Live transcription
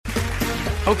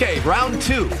Okay, round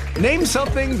 2. Name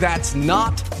something that's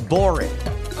not boring.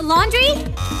 A laundry?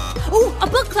 Ooh, a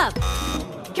book club.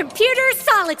 Computer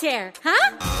solitaire,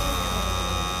 huh?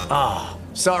 Ah,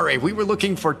 sorry, we were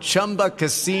looking for Chumba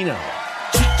Casino.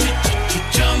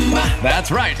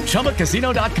 That's right,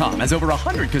 ChumbaCasino.com has over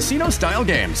 100 casino-style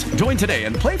games. Join today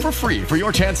and play for free for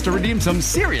your chance to redeem some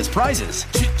serious prizes.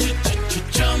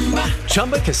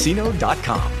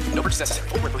 ChumbaCasino.com. No purchase necessary.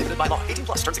 Void where prohibited by law. 18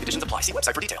 plus. Terms and conditions apply. See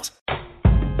website for details.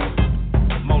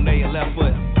 Monet and left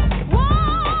foot.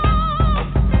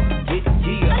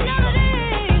 Another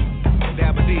day.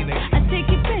 Dabba-dee, nigga. I take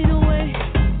your pain away.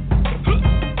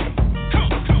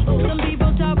 Some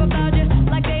people talk about you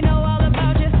like they know all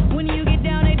about you. When you get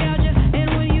down, they doubt you.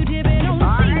 And when you dip it on the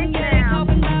scene, yeah, they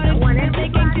talking about it. If they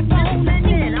can't tip on the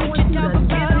scene, you talk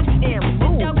about it.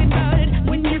 Talking about it.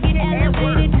 When you get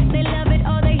elevated, they love it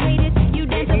or they hate it. You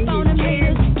dance up on them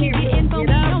haters. Keep getting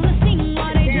funky on the scene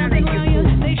while they jumping around you.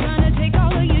 They trying to take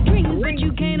all of your dreams, but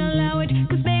you can't allow it.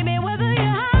 'Cause baby, whether you're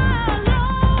high or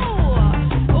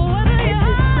low, or whether you're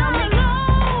high or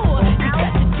low, you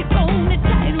got to tip on the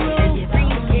tightrope.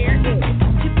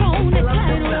 Tip on the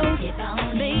tightrope.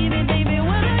 Baby, baby,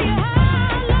 whether you're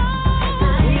high or low,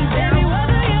 baby,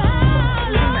 whether you're high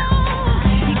or low,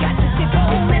 you got to tip on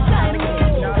the tightrope.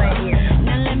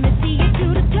 Now let me see you do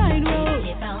the tightrope.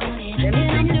 And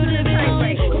I'm still living on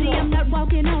it. See, I'm not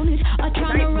walking on it or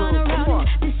trying to run around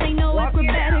it. This ain't no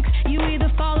acrobatics. You either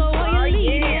follow or you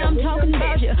lead. Yeah, I'm talking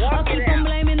about you. I'll keep on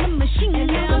blaming the machine.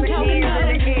 Yeah, I'm talking about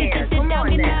it. It's just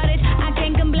talking about it. I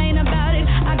can't complain about it.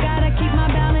 I gotta keep my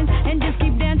balance and just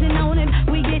keep dancing on it.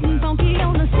 We getting funky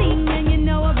on the scene and you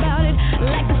know about it.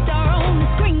 Like a star on the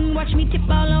screen, watch me tip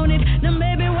all on it. Now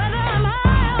baby, whether I'm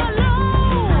high or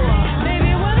low,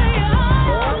 baby, whether you're high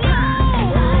or low,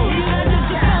 you got to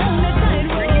tip on the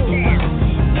tightrope.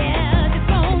 Yeah, tip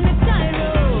on the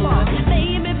tightrope.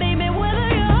 Baby, baby, whether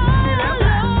you're high or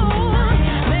low,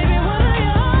 baby, whether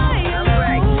you're high or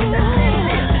low,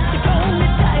 tip on the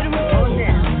tightrope.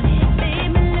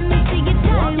 Baby, let me see your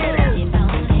tightrope.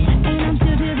 And I'm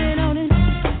still dipping on it.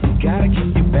 You gotta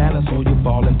keep your balance or you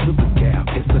fall into the gap.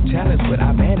 It's a challenge, but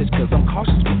I manage cause I'm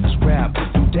cautious with this rap.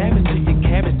 Do damage to your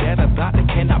cabbage that a doctor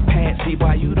cannot pass. See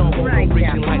why you don't want no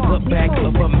reaching like look back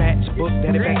of a matchbook.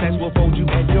 That in fact that's what fold you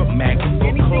and your Mac.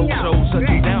 For close shows, shut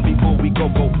you down before we go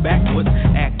backwards.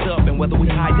 Act up and whether we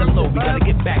high or low, we gotta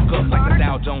get back up like the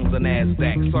Dow Jones and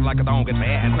NASDAQ. Sort of like a dog in the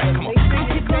ass crack. Come on. I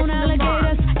tip on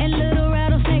alligators and little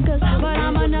rattlesnakers, but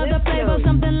I'm another flavor,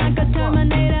 something like a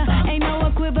Terminator. Ain't no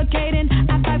equivocating.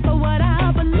 I fight for what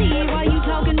I believe. Why you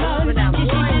talking about it? Just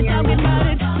talking about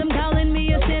it. Some calling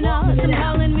me a sinner, some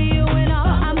calling me a winner.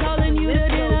 I'm calling you to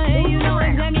dinner, and you know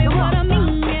exactly what I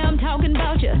mean. Yeah, I'm talking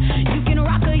about you. You can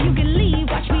rock or you can leave.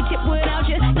 Watch me tip without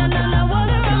you. No, no, no,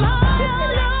 whether I'm high or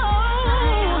low,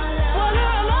 whether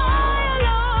I'm high or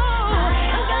low,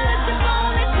 I gotta tip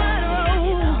on the tightrope.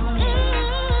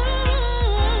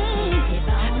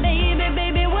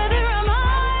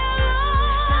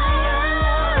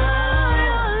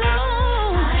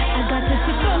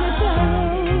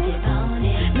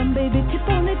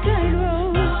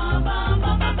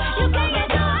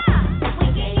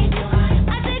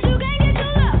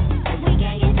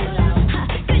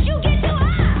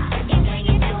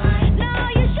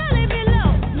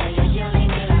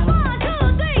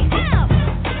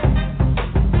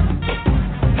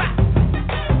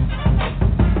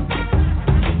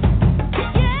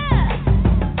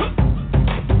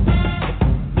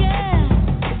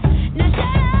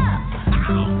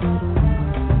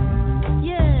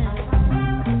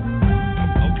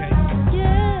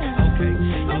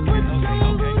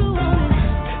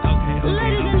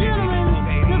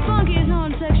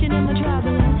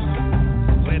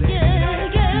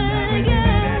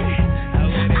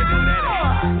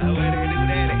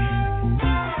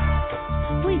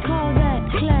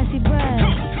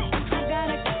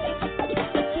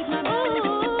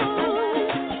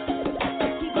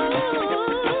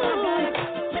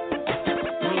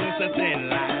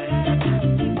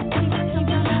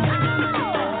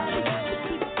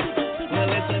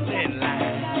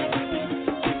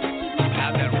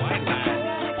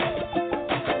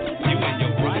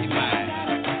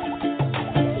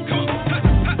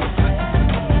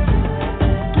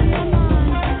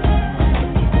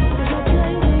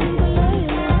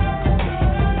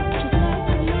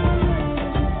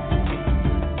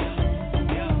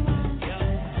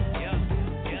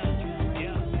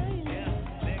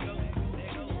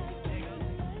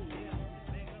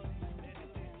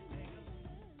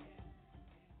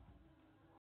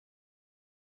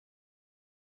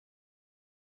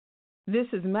 This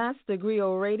is Master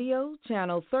Griot Radio,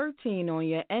 Channel 13 on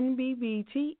your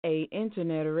NBBTA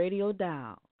Internet Radio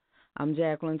dial. I'm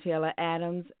Jacqueline Taylor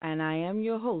Adams, and I am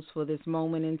your host for this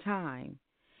moment in time.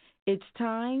 It's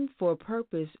time for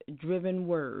purpose-driven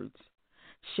words,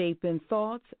 shaping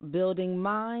thoughts, building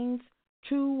minds,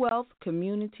 true wealth,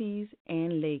 communities,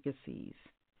 and legacies.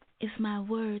 If my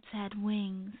words had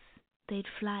wings, they'd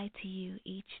fly to you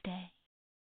each day.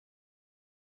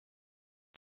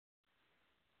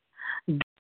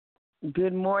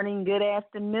 Good morning, good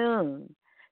afternoon.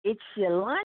 It's your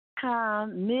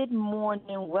lunchtime, mid-morning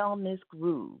wellness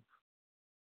groove.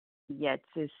 Yes,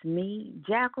 it's me,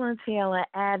 Jacqueline Taylor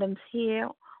Adams, here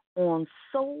on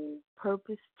Soul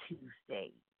Purpose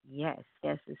Tuesday. Yes,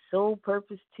 it's Soul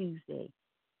Purpose Tuesday.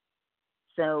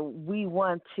 So we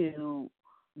want to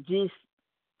just,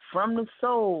 from the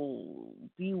soul,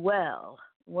 be well.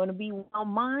 We want to be well,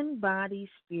 mind, body,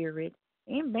 spirit,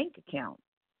 and bank account.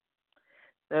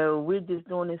 So we're just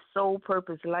doing this soul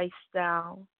purpose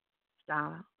lifestyle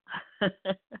style.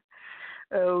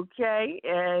 Okay,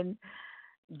 and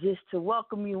just to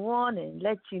welcome you on and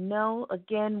let you know,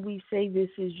 again, we say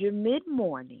this is your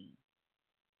mid-morning,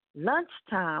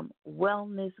 lunchtime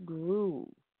wellness groove.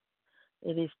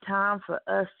 It is time for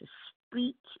us to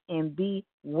speak and be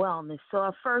wellness. So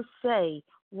I first say,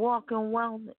 walk in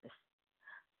wellness.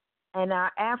 And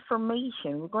our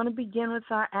affirmation, we're going to begin with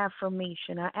our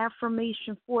affirmation. Our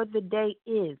affirmation for the day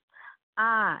is,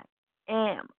 I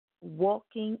am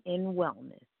walking in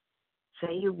wellness.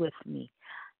 Say it with me.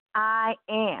 I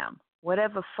am.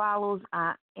 Whatever follows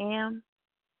I am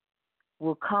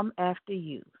will come after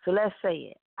you. So let's say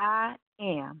it. I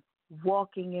am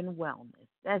walking in wellness.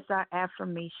 That's our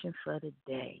affirmation for the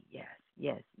day. Yes,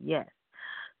 yes, yes.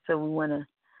 So we want to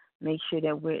make sure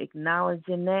that we're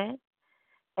acknowledging that.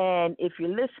 And if you're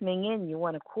listening in, you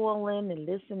want to call in and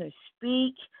listen or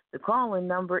speak, the call-in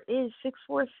number is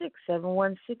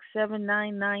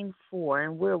 646-716-7994,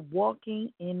 and we're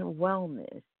walking in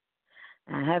wellness.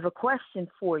 I have a question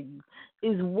for you.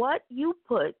 Is what you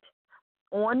put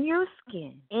on your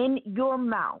skin, in your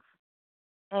mouth,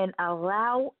 and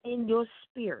allow in your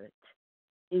spirit,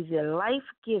 is it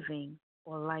life-giving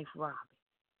or life-robbing?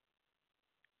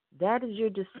 That is your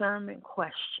discernment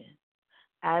question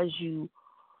as you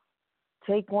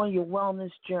take on your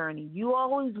wellness journey. You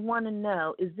always want to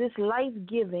know, is this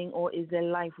life-giving or is it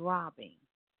life-robbing?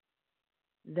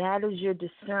 That is your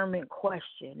discernment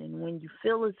question. And when you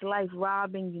feel it's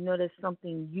life-robbing, you know that's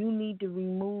something you need to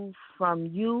remove from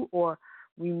you or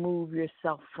remove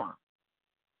yourself from.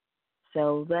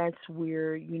 So that's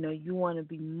where, you want to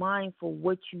be mindful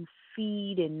what you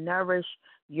feed and nourish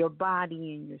your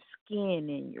body and your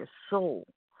skin and your soul.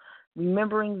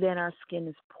 Remembering that our skin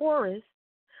is porous,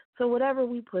 so whatever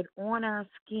we put on our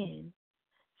skin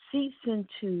seeps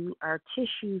into our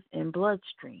tissues and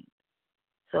bloodstream.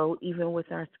 So even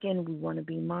with our skin, we want to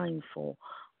be mindful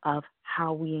of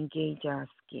how we engage our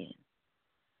skin.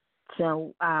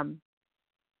 So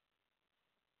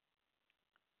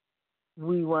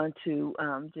we want to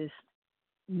just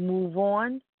move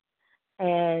on.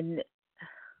 And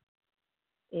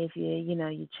if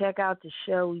you check out the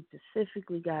show, we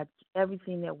specifically got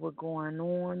everything that we're going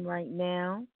on right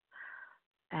now.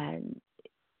 And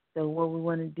so what we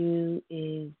want to do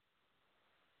is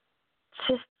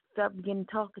just begin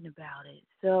talking about it.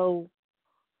 So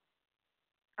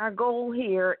our goal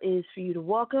here is for you to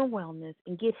walk in wellness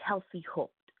and get healthy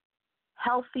hooked.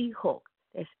 Healthy hooked.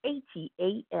 That's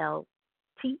HEALTHY.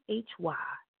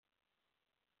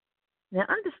 Now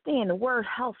understand the word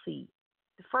healthy,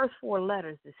 the first four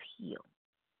letters is heal.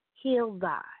 Heal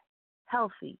thy.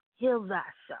 Healthy, heal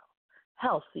thyself.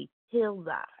 Healthy, heal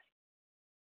thy.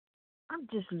 I'm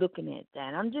just looking at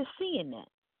that. I'm just seeing that.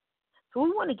 So we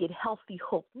want to get healthy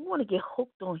hooked. We want to get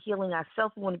hooked on healing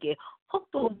ourselves. We want to get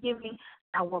hooked on giving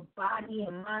our body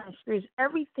and mind and spirits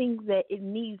everything that it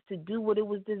needs to do what it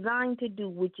was designed to do,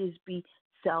 which is be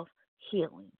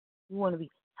self-healing. We want to be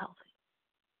healthy.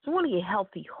 So we want to get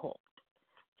healthy hooked.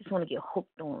 Just want to get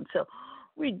hooked on. So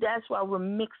that's why we're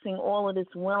mixing all of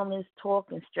this wellness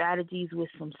talk and strategies with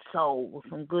some soul, with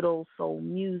some good old soul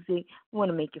music. We want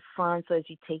to make it fun so as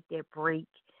you take that break,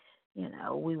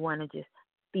 we want to just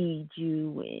feed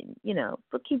you and,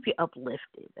 but keep you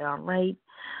uplifted, all right?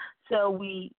 So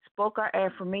we spoke our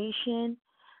affirmation,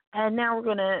 and now we're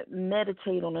going to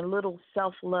meditate on a little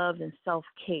self-love and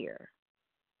self-care.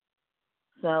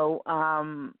 So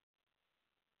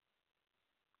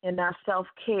in our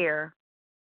self-care,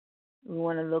 we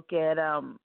want to look at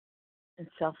and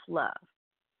self-love.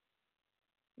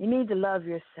 You need to love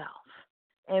yourself.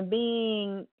 And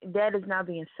that is not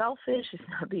being selfish, it's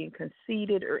not being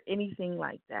conceited or anything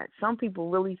like that. Some people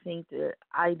really think the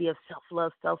idea of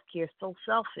self-love, self-care is so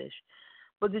selfish.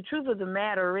 But the truth of the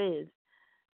matter is,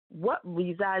 what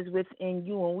resides within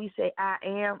you when we say I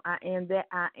am that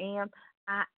I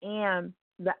am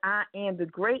the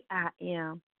great I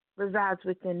am resides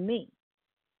within me.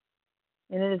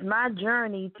 And it is my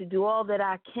journey to do all that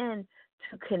I can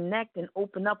to connect and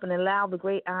open up and allow the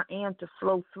great I am to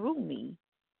flow through me.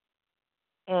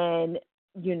 And,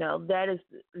 that is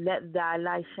let thy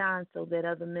light shine so that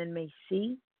other men may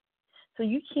see. So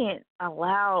you can't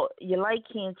allow, your light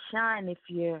can't shine if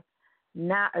you're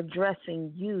not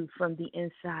addressing you from the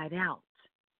inside out.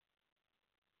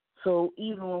 So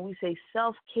even when we say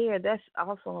self-care, that's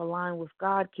also aligned with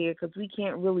God care, because we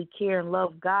can't really care and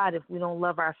love God if we don't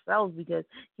love ourselves, because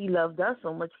he loved us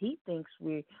so much he thinks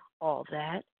we're all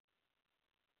that.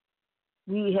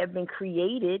 We have been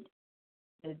created.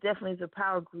 It definitely is a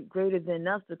power greater than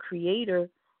us, the Creator.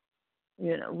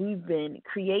 We've been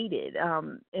created.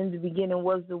 In the beginning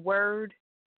was the Word,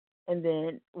 and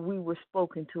then we were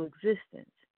spoken to existence.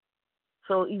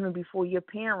 So even before your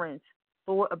parents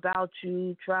thought about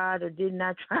you, tried or did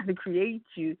not try to create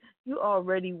you, you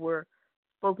already were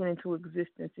spoken into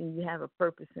existence, and you have a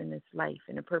purpose in this life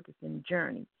and a purpose in the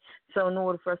journey. So in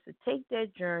order for us to take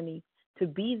that journey, to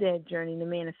be that journey, to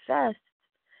manifest,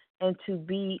 and to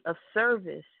be of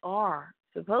service, are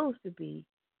supposed to be,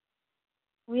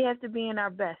 we have to be in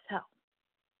our best health.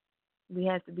 We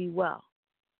have to be well.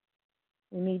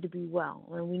 We need to be well,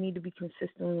 and we need to be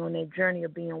consistently on that journey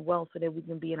of being well so that we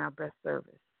can be in our best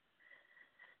service.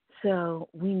 So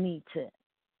we need to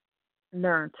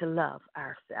learn to love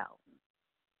ourselves,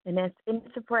 and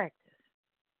it's a practice.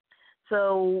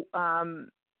 So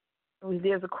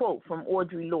there's a quote from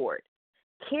Audre Lorde: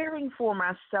 "Caring for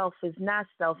myself is not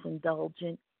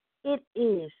self-indulgent; it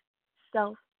is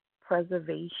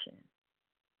self-preservation."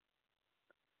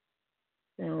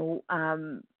 So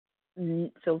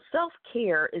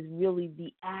self-care is really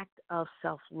the act of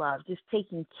self-love, just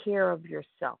taking care of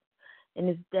yourself. And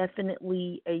it's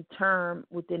definitely a term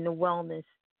within the wellness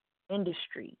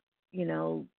industry.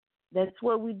 That's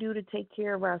what we do to take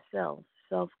care of ourselves,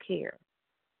 self-care.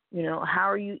 How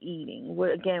are you eating?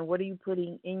 What are you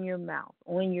putting in your mouth,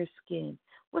 on your skin?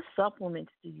 What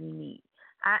supplements do you need?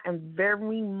 I am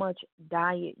very much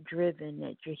diet-driven,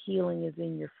 that your healing is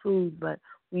in your food, but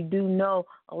we do know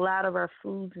a lot of our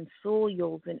foods and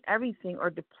soils and everything are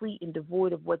depleted and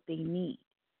devoid of what they need.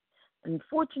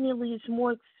 Unfortunately, it's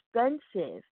more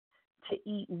expensive to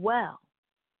eat well.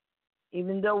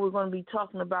 Even though we're going to be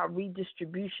talking about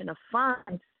redistribution of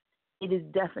funds, it is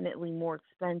definitely more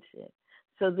expensive.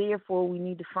 So therefore, we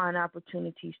need to find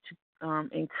opportunities to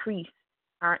increase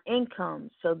our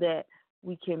income so that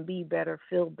we can be better,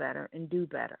 feel better, and do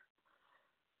better.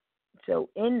 So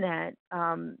in that,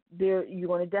 you're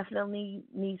going to definitely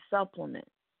need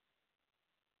supplements.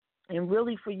 And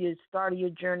really for your start of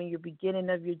your journey, your beginning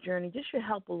of your journey, just your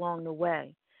help along the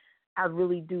way, I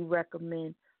really do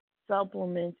recommend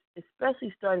supplements,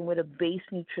 especially starting with a base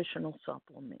nutritional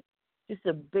supplement. Just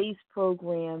a base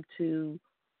program to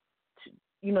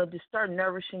start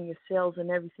nourishing your cells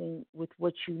and everything with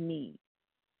what you need.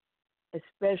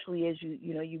 Especially as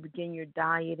you begin your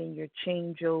diet and your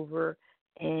changeover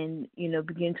and,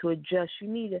 begin to adjust. You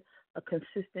need a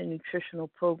consistent nutritional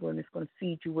program that's going to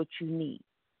feed you what you need.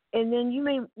 And then you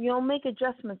may, make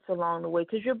adjustments along the way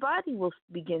because your body will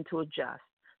begin to adjust.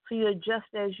 So you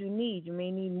adjust as you need. You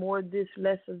may need more of this,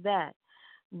 less of that.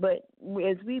 But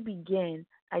as we begin,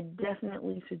 I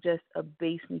definitely suggest a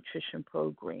base nutrition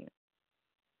program.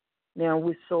 Now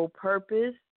with Soul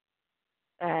Purpose,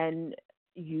 and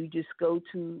you just go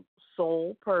to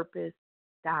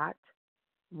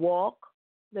soulpurpose.walk,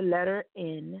 the letter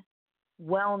N,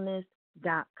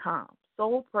 wellness.com.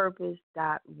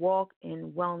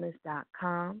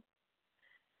 soulpurpose.walkinwellness.com.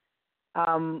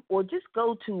 Or just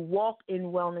go to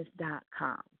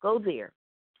walkinwellness.com. Go there.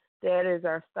 That is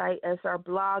our site. That's our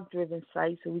blog-driven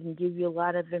site, so we can give you a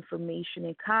lot of information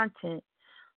and content.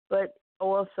 But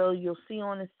also, you'll see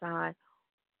on the side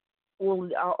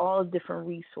all different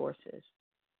resources.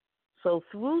 So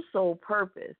through Soul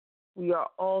Purpose, we are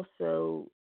also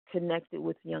connected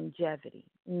with Longevity.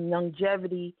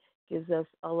 Longevity gives us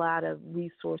a lot of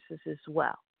resources as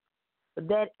well. But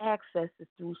that access is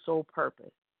through Soul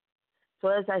Purpose. So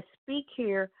as I speak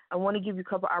here, I want to give you a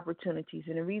couple opportunities.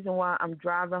 And the reason why I'm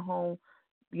driving home,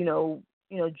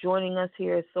 joining us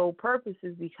here at Soul Purpose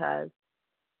is because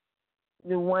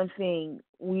the one thing,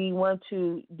 we want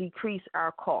to decrease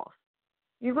our costs.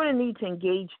 You're going to need to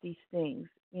engage these things,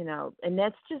 and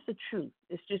that's just the truth.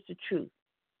 It's just the truth.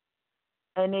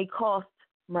 and they cost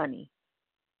money.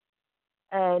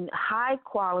 And high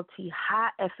quality,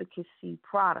 high efficacy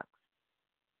products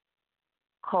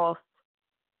cost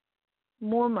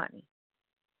more money.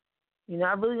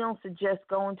 I really don't suggest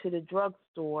going to the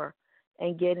drugstore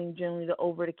and getting generally the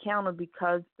over the counter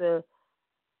because the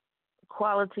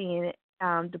quality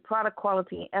and the product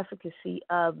quality and efficacy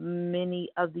of many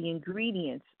of the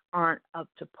ingredients aren't up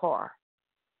to par.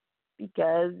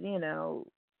 Because,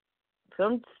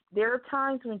 there are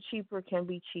times when cheaper can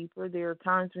be cheaper. There are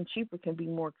times when cheaper can be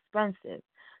more expensive.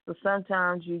 So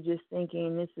sometimes you're just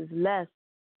thinking this is less.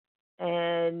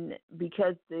 And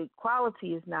because the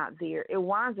quality is not there, it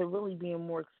winds up really being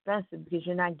more expensive because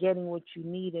you're not getting what you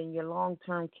need and your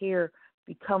long-term care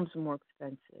becomes more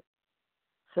expensive.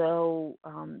 So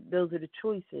those are the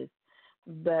choices.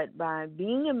 But by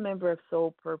being a member of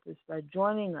Soul Purpose, by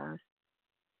joining us,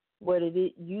 what it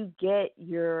is, you get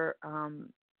your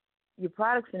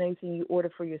products and everything you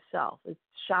order for yourself. It's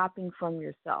shopping from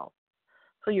yourself.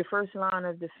 So your first line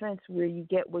of defense where you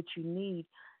get what you need,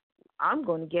 I'm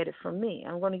going to get it from me.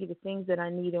 I'm going to get the things that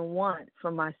I need and want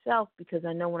from myself because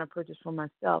I know when I purchase from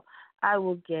myself, I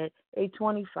will get a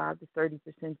 25 to 30%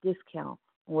 discount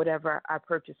on whatever I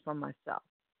purchase from myself.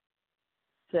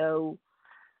 So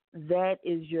that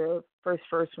is your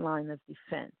first line of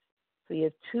defense. So you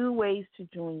have two ways to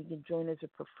join. You can join as a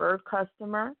preferred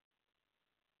customer,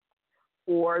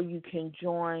 or you can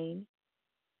join,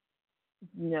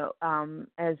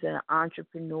 as an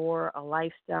entrepreneur, a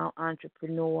lifestyle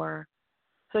entrepreneur.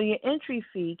 So your entry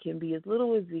fee can be as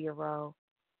little as $0,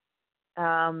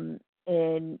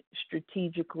 and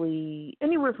strategically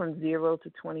anywhere from $0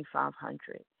 to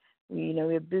 $2,500. We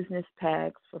have business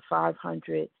packs for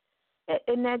 $500,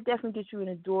 and that definitely gets you in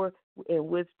the door and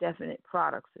with definite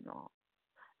products and all.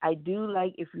 I do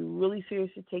like if you're really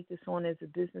serious to take this on as a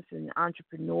business and an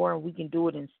entrepreneur, and we can do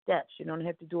it in steps. You don't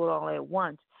have to do it all at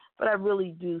once. But I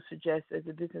really do suggest as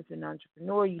a business and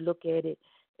entrepreneur, you look at it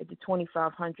at the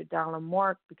 $2,500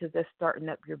 mark because that's starting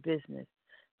up your business.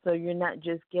 So you're not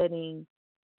just getting,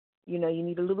 you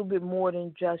need a little bit more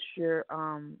than just your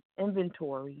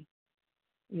inventory.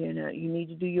 You need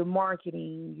to do your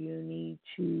marketing. You need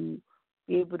to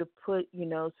be able to put,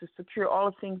 to secure all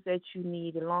the things that you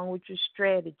need along with your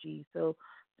strategy. So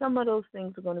some of those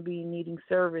things are going to be needing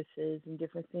services and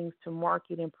different things to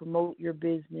market and promote your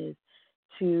business,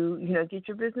 to, get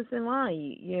your business in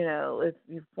line. If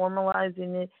you're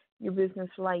formalizing it, your business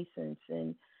license.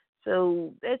 And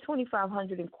so that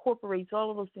 $2,500 incorporates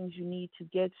all of those things you need to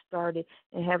get started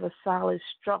and have a solid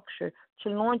structure to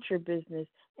launch your business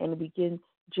and to begin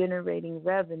generating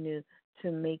revenue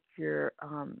to make your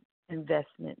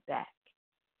investment back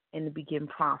and to begin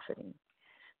profiting.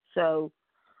 So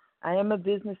I am a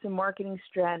business and marketing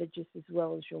strategist as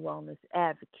well as your wellness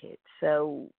advocate.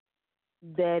 So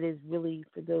that is really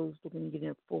for those looking to get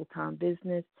in a full-time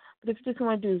business. But if you just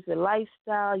want to do the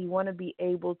lifestyle, you want to be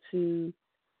able to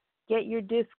get your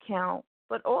discount.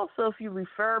 But also if you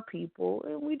refer people,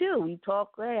 and we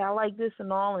talk, hey, I like this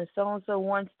and all, and so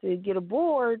wants to get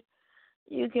aboard,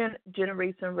 you can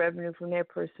generate some revenue from that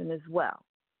person as well.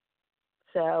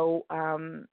 So,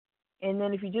 and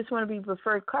then if you just want to be a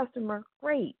preferred customer,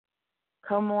 great.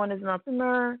 Come on as an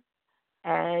entrepreneur,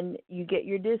 and you get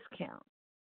your discount.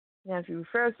 Now, if you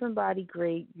refer somebody,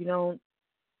 great. You don't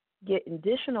get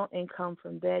additional income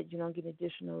from that. You don't get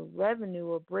additional revenue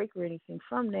or break or anything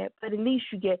from that, but at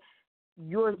least you get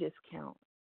your discount.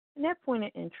 And that point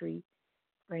of entry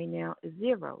right now is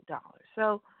 $0.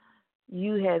 So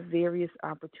you have various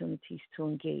opportunities to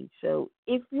engage. So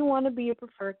if you want to be a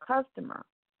preferred customer,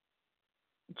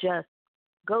 just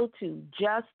go to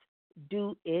Just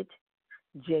Do It,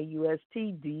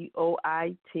 JUSTDOIT,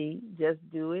 Just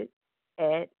Do It,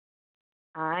 at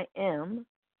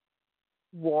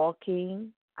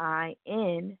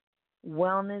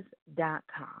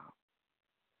IamWalkingInWellness.com.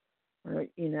 Or,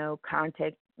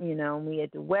 contact, me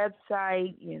at the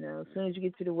website. As soon as you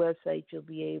get to the website, you'll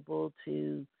be able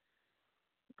to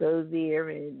go there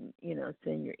and,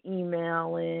 send your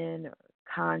email in or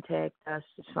contact us.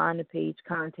 Just find the page,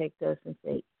 contact us, and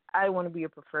say, I want to be a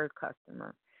preferred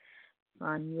customer.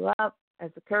 Sign you up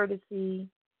as a courtesy,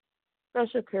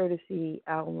 special courtesy.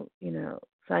 I'll,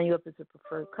 sign you up as a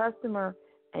preferred customer,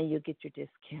 and you'll get your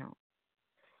discount.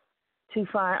 To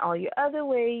find all your other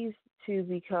ways to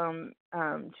become,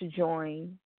 to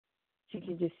join, you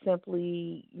can just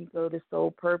simply go to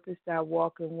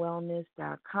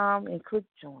soulpurpose.walkingwellness.com and click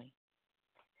join.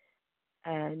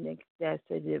 And that's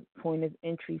the point of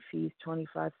entry fees,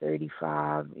 $25,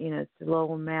 $35. It's a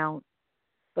low amount,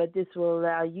 but this will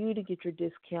allow you to get your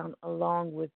discount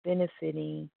along with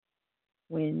benefiting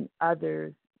when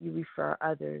others you refer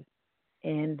others,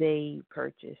 and they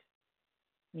purchase.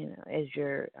 As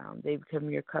they become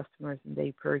your customers and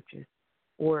they purchase,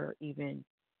 or even,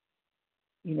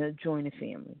 join a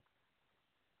family.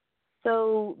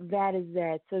 So that is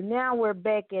that. So now we're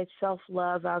back at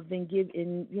self-love. I've been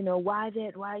given, why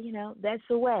that? Why, that's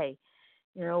the way.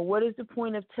 What is the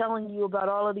point of telling you about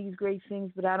all of these great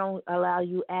things, but I don't allow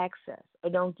you access or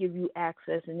don't give you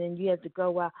access, and then you have to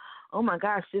go out, oh, my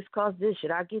gosh, this costs this.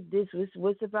 Should I get this?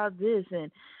 What's about this?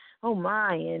 And, oh,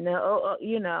 my, and,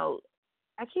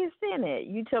 I can't stand it.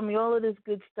 You tell me all of this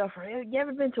good stuff. You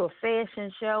ever been to a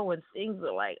fashion show and things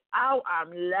are like, oh,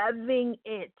 I'm loving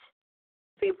it.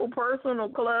 People, personal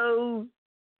clothes,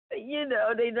 they're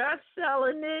not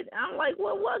selling it. I'm like,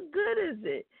 well, what good is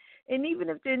it? And even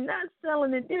if they're not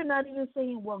selling it, they're not even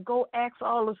saying, well, go ask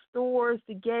all the stores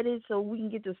to get it so we can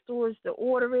get the stores to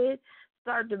order it,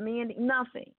 start demanding,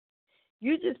 nothing.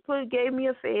 You just gave me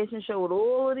a fashion show with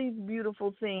all of these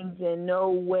beautiful things and no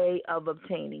way of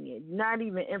obtaining it. Not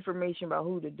even information about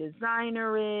who the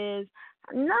designer is,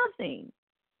 nothing.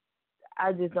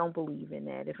 I just don't believe in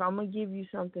that. If I'm going to give you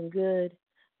something good,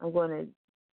 I'm going to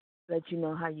let you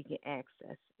know how you can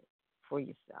access it for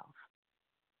yourself.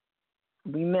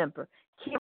 Remember,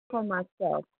 caring for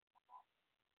myself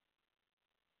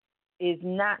is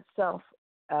not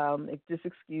just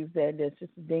excuse that, that's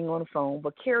just a ding on the phone,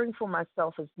 but caring for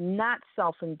myself is not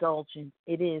self-indulgence,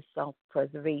 it is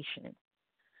self-preservation.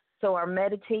 So our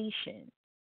meditation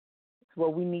is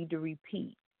what we need to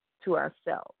repeat to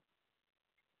ourselves.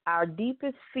 Our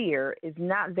deepest fear is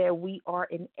not that we are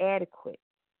inadequate.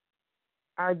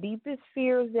 Our deepest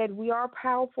fear is that we are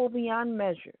powerful beyond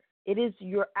measure. It is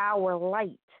our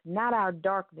light, not our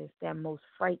darkness, that most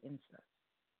frightens us.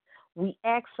 We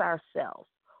ask ourselves,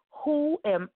 who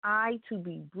am I to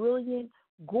be brilliant,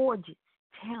 gorgeous,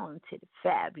 talented,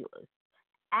 fabulous?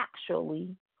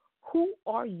 Actually, who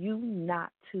are you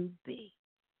not to be?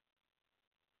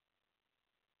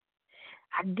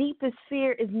 Our deepest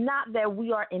fear is not that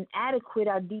we are inadequate.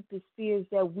 Our deepest fear is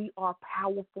that we are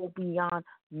powerful beyond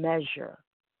measure.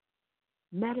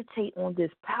 Meditate on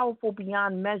this, powerful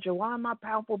beyond measure. Why am I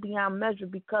powerful beyond measure?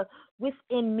 Because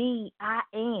within me, I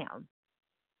am.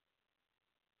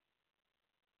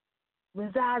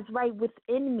 Resides right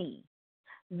within me.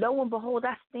 Lo and behold,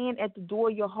 I stand at the door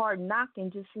of your heart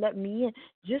knocking. Just let me in.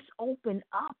 Just open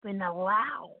up and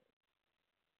allow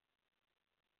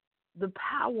the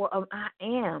power of I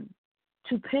am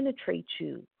to penetrate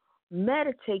you.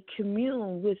 Meditate,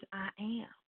 commune with I am.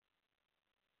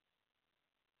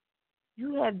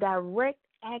 You have direct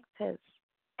access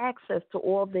to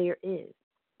all there is,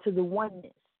 to the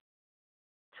oneness,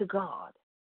 to God.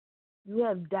 You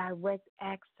have direct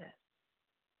access.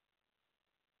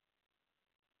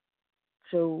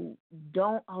 So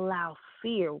don't allow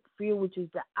fear which is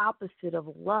the opposite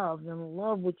of love, and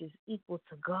love which is equal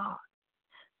to God.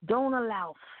 Don't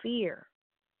allow fear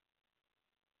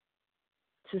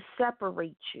to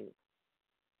separate you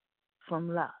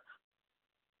from love.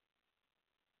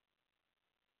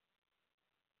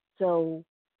 So,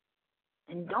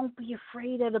 and don't be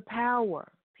afraid of the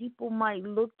power. People might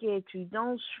look at you.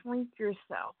 Don't shrink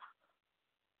yourself.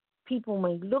 People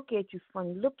may look at you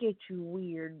funny, look at you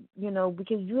weird,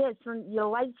 because your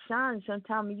light shines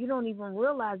sometimes and you don't even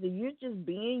realize that you're just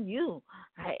being you.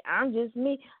 Hey, I'm just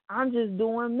me. I'm just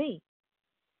doing me.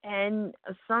 And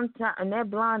sometimes, and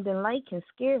that blinding light can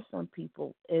scare some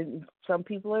people, and some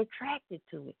people are attracted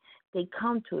to it. They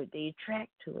come to it. They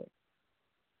attract to it.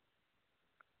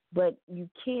 But you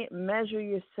can't measure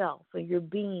yourself or your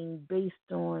being based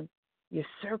on your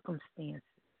circumstances.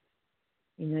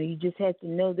 You just have to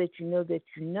know that you know that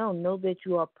you know that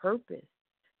you are purpose.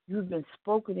 You've been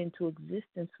spoken into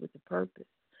existence with a purpose.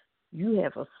 You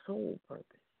have a soul purpose.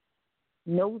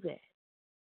 Know that.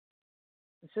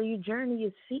 And so your journey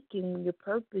is seeking your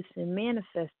purpose and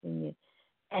manifesting it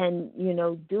and,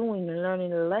 doing and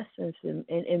learning the lessons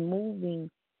and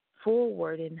moving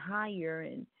forward and higher.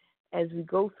 And as we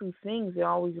go through things, there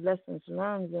are always lessons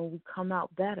learned and we come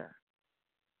out better.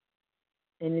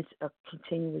 And it's a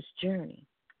continuous journey.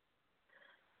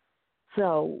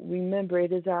 So remember,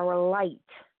 it is our light,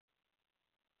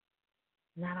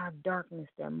 not our darkness,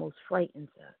 that most frightens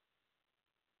us.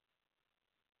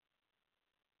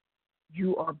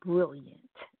 You are brilliant.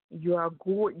 You are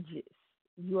gorgeous.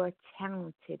 You are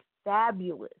talented,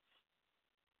 fabulous.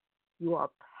 You are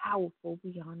powerful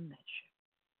beyond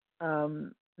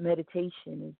measure.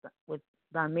 Meditation is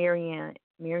by Marianne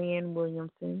Williamson,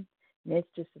 and that's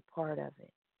just a part of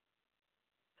it.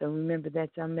 So remember,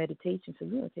 that's our meditation. So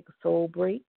we're going to take a soul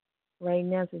break right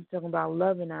now. So we're talking about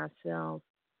loving ourselves.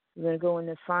 We're going to go in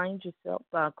and Find Yourself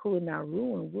by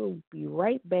Kulinaru, and we'll be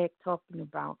right back talking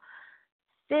about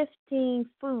 15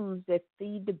 foods that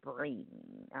feed the brain.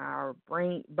 Our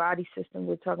brain body system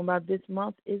we're talking about this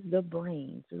month is the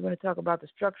brain. So we're going to talk about the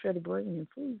structure of the brain and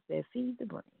foods that feed the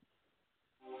brain.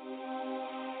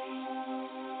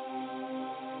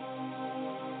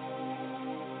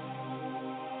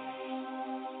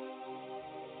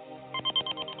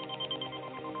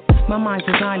 My mind's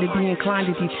designed to be inclined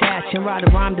to detach and write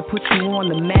a rhyme to put you on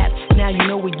the map. Now you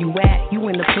know where you at. You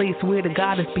in the place where the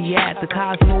goddess be at. The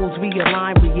cosmos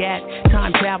realign, react.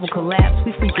 Time travel collapse.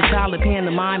 We freak a solid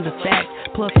pantomime the fact.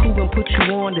 Plus cool and put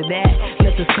you on to that.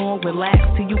 Let the song relax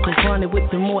till you confront it with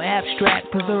the more abstract.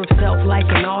 Preserve self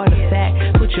like an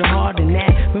artifact. Put your heart in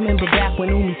that. Remember back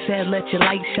when Umi said let your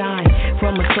light shine.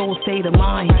 From a soul state of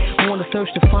mind. On the search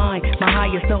to find. My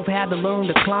higher self had to learn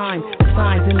to climb. The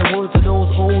signs in the words of those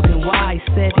old and wise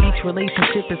said each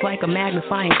relationship is like a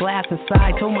magnifying glass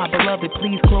inside. Told my beloved,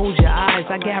 please close your eyes.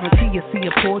 I guarantee you see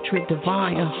a portrait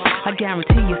divine. I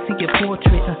guarantee you see a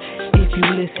portrait if you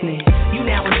listening. You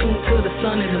now in tune to the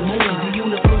sun and the moon. The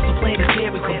universal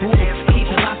planetary kaboom. Keep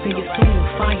it locked in your soul.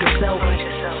 Find yourself.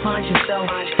 Find yourself.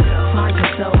 Find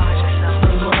yourself.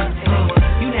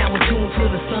 You now in tune to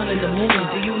the sun and the moon.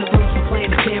 The universal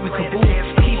planetary kaboom.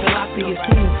 Keep it locked in your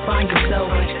soul. Find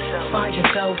yourself. Find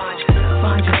yourself.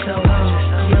 Find yourself.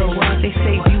 Yo, they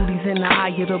say beauty's in the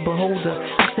eye of the beholder.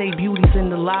 I say beauty's in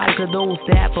the lives of those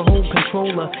that behold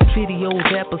controller. Videos,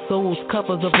 episodes,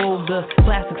 covers of older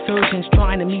plastic surgeons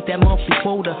trying to meet that monthly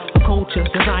quota. A culture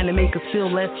designed to make us feel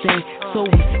less than. So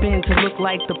we spin to look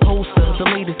like the poster.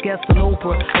 The latest guest on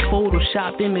Oprah. A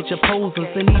photoshopped image of posers.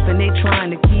 And even they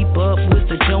trying to keep up with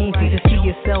the Joneses. To see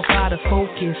yourself out of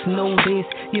focus. Know this.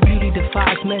 Your beauty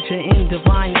defies measure in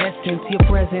divine essence. Your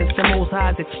presence, the most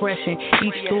high's expression.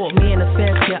 Each thought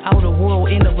manifests your outer world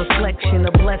in a reflection.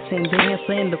 A blessing, the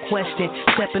answer and the question.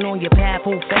 Stepping on your path,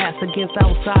 hold fast against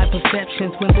outside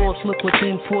perceptions. When thoughts look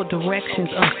within for directions.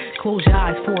 Close your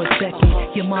eyes for a second.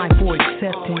 Your mind for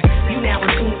accepting. You now in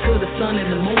tune to the sun and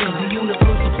the moon. The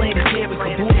universal planetary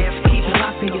kaboom. Keep it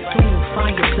locked in your soul.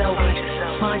 Find yourself.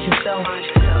 Find yourself.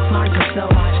 Find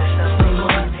yourself.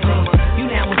 You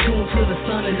now in tune to the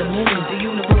sun and the moon. The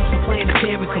universal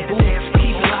planetary kaboom.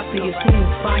 Keep it locked in your soul.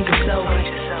 Find yourself.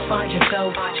 Find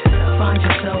yourself. Find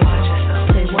yourself.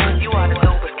 Say what? You are the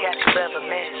dopest cat you've ever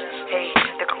met. Hey,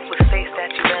 the coolest face that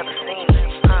you've ever seen.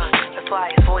 The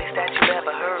flyest voice that you've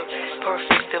ever heard.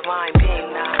 Perfect divine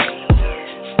being,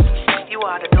 yeah. You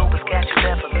are the dopest cat you've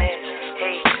ever met.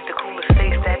 Hey, the coolest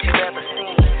face that you've ever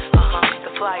seen.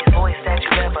 The flyest voice that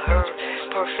you've ever heard.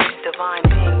 Perfect divine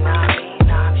being, nah, me.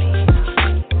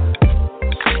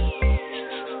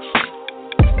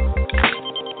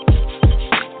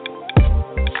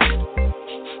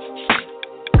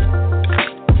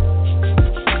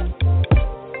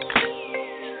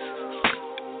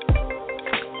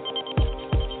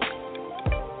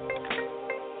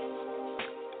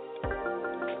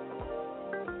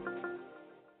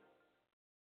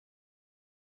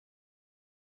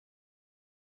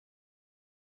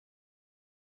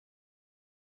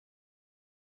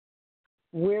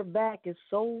 We're back. It's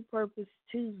Soul Purpose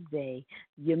Tuesday,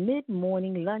 your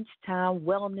mid-morning lunchtime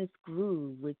wellness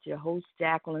groove with your host,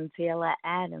 Jacqueline Taylor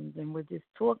Adams, and we're just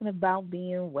talking about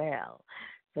being well.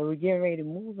 So we're getting ready to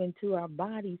move into our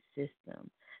body system.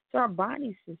 So our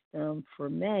body system for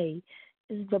May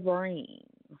is the brain.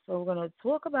 So we're going to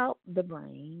talk about the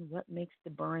brain, what makes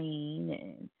the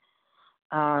brain,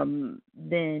 and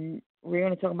then we're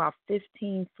going to talk about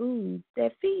 15 foods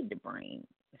that feed the brain.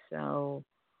 So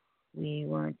we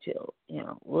want to,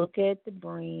 look at the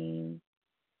brain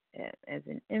as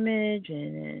an image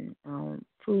and then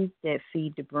foods that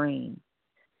feed the brain.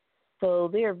 So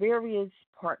there are various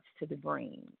parts to the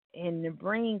brain, and the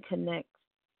brain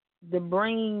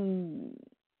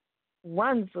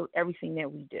runs everything that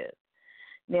we do.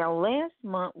 Now, last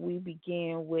month we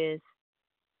began with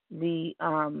the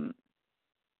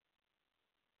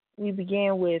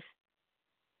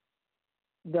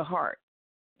heart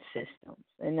systems.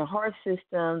 And the heart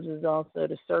systems is also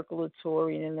the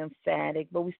circulatory and lymphatic,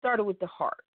 but we started with the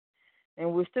heart.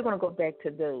 And we're still going to go back to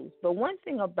those. But one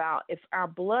thing about if our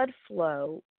blood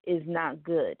flow is not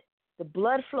good, the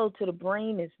blood flow to the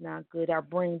brain is not good, our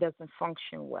brain doesn't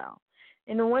function well.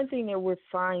 And the one thing that we're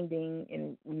finding,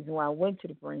 and the reason why I went to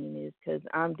the brain is because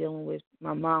I'm dealing with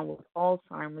my mom with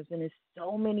Alzheimer's, and there's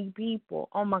so many people.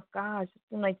 Oh, my gosh, it's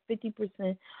been like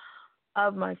 50%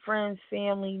 of my friends,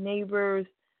 family, neighbors,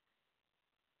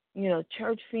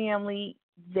 church family,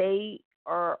 they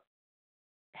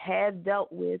have dealt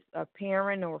with a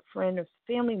parent or a friend or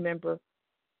family member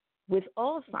with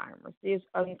Alzheimer's. There's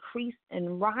an increase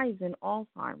and rise in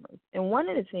Alzheimer's. And one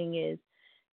of the things is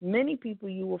many people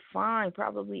you will find,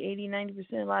 probably 80,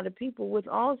 90%, a lot of people with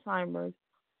Alzheimer's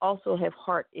also have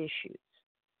heart issues.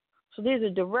 So there's a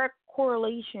direct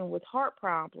correlation with heart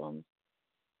problems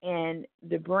and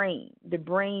the brain. The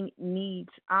brain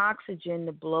needs oxygen.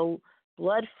 The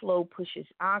blood flow pushes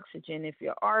oxygen. If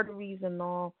your arteries and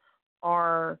all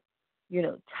are,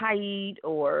 tight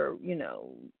or,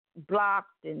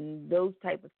 blocked and those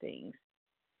type of things,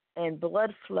 and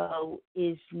blood flow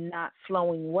is not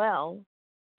flowing well,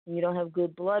 and you don't have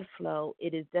good blood flow,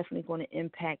 it is definitely going to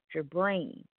impact your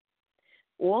brain.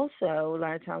 Also, a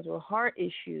lot of times with heart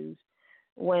issues,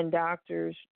 when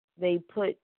doctors, they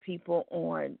put people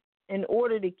on, in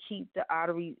order to keep the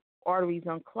arteries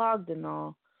unclogged and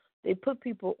all, they put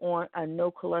people on a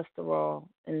no cholesterol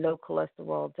and low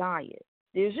cholesterol diet.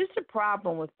 There's just a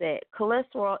problem with that.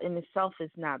 Cholesterol in itself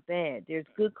is not bad. There's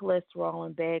good cholesterol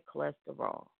and bad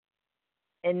cholesterol.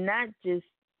 And not just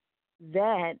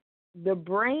that, the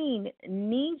brain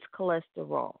needs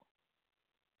cholesterol.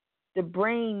 The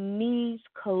brain needs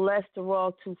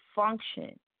cholesterol to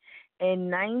function.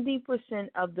 And 90%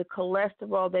 of the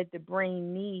cholesterol that the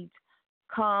brain needs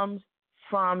comes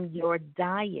from your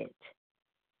diet.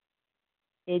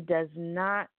 It does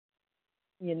not,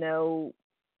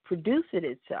 produce it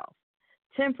itself.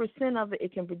 10% of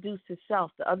it can produce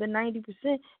itself. The other 90%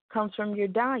 comes from your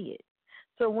diet.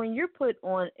 So when you're put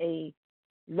on a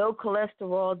low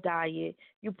cholesterol diet,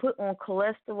 you put on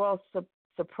cholesterol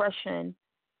suppression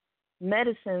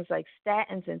medicines like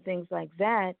statins and things like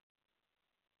that,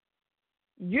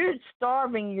 you're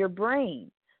starving your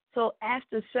brain. So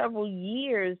after several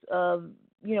years of,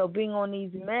 being on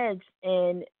these meds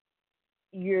and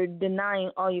you're denying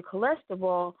all your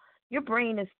cholesterol, your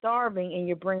brain is starving and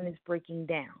your brain is breaking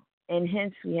down. And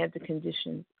hence we have the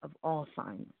conditions of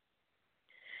Alzheimer's.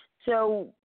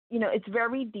 So, it's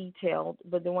very detailed,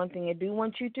 but the one thing I do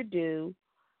want you to do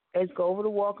is go over to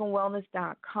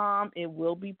walkandwellness.com. It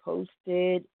will be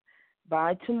posted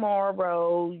by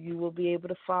tomorrow. You will be able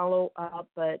to follow up,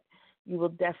 but you will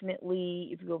definitely,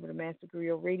 if you go over to Master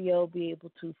Griot Radio, be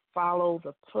able to follow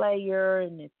the player.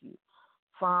 And if you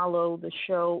follow the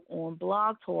show on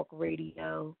Blog Talk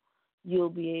Radio, you'll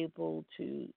be able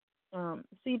to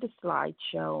see the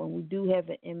slideshow. And we do have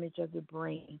an image of the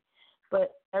brain,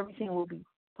 but everything will be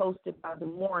posted by the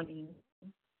morning,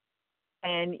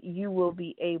 and you will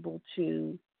be able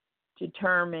to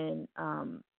determine,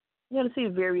 to see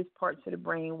various parts of the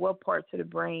brain, what parts of the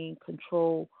brain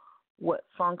control what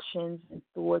functions and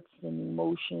thoughts and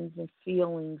emotions and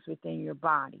feelings within your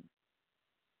body.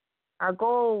 Our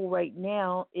goal right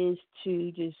now is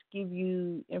to just give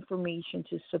you information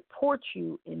to support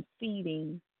you in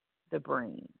feeding the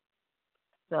brain.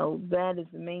 So that is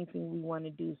the main thing we want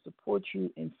to do, support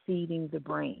you in feeding the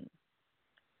brain.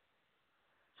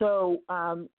 So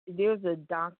there's a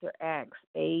Dr. Axe,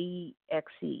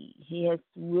 A-X-E. He has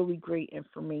really great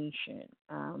information.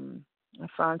 I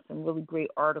found some really great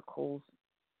articles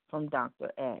from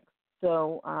Dr. Axe.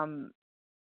 So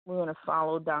we're going to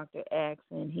follow Dr. Axe,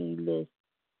 and he lists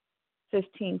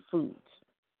 15 foods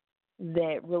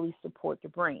that really support the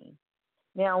brain.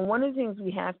 Now, one of the things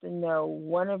we have to know,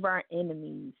 one of our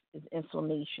enemies is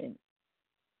inflammation.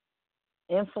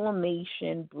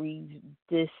 Inflammation breeds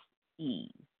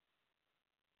dis-ease.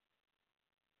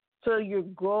 So your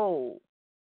goal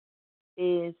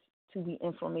is to be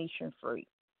inflammation-free.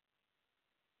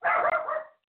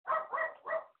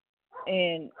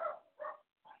 And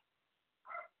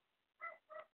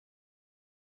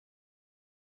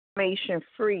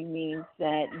inflammation-free means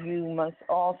that you must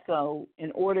also,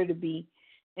 in order to be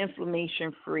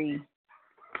inflammation-free,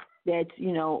 that's,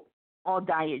 all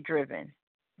diet-driven.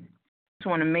 Just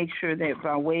want to make sure that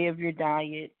by way of your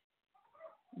diet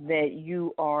that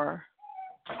you are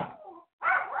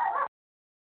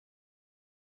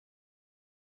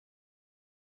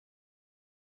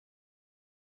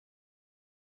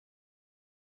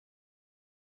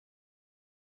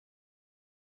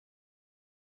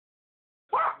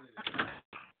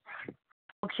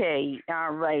okay,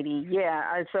 all righty.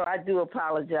 Yeah, so I do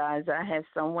apologize. I have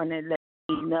someone that let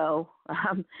me know.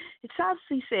 It's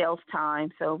obviously sales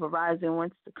time, so Verizon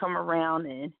wants to come around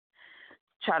and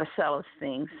try to sell us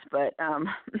things, but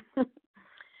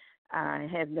I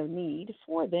have no need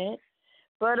for that.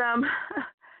 But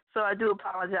so I do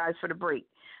apologize for the break.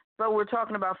 But we're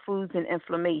talking about foods and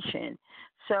inflammation.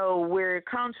 So where it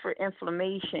comes for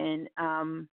inflammation,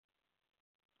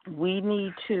 we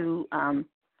need to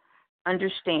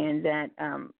understand that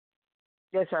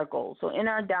that's our goal. So in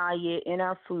our diet, in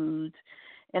our foods,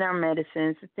 in our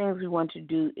medicines, the things we want to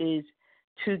do is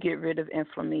to get rid of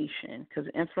inflammation, because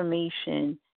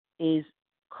inflammation is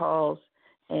caused,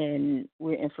 and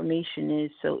where inflammation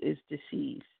is, so is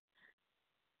disease.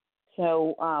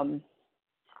 So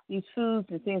these foods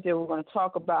and things that we're going to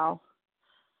talk about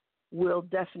will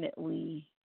definitely,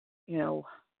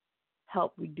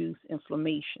 help reduce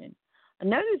inflammation.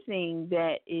 Another thing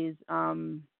that is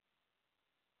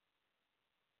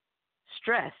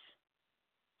stress.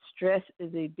 Stress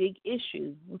is a big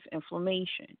issue with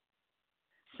inflammation.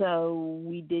 So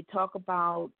we did talk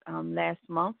about last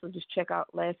month, so just check out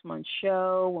last month's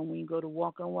show. When you go to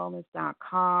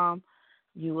walkandwellness.com,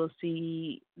 you will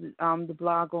see the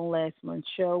blog on last month's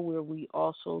show where we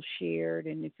also shared,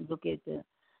 and if you look at the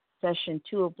Session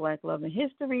 2 of Black Love and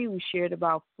History, we shared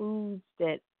about foods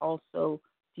that also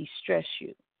de-stress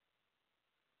you.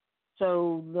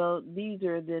 So these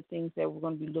are the things that we're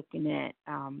going to be looking at.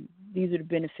 These are the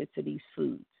benefits of these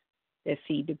foods that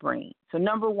feed the brain. So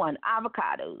number 1,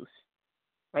 avocados.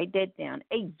 Write that down,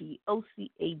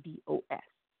 AVOCADOS.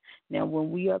 Now, when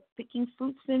we are picking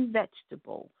fruits and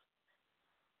vegetables,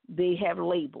 they have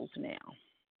labels now.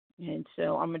 And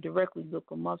so I'm going to directly look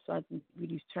them up so I can give you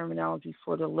these terminology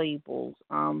for the labels.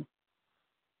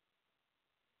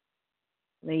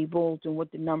 Labels and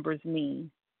what the numbers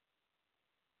mean.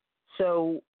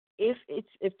 So if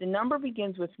the number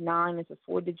begins with 9, it's a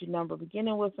 4-digit number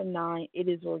beginning with a 9, it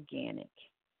is organic.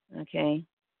 Okay?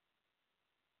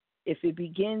 If it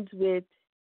begins with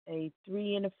a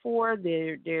 3 and a 4,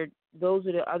 those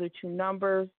are the other two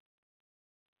numbers.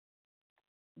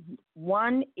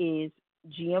 One is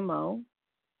GMO,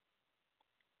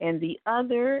 and the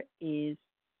other is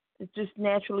it's just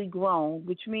naturally grown,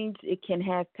 which means it can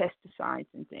have pesticides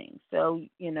and things. So,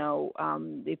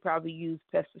 they probably use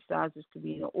pesticides. This could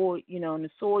be in the oil, in the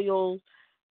soils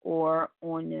or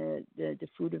on the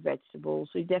fruit or vegetables.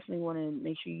 So you definitely want to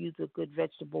make sure you use a good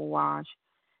vegetable wash.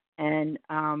 And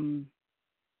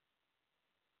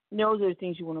those are the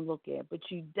things you want to look at. But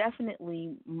you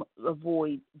definitely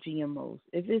avoid GMOs.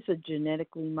 If it's a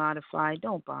genetically modified,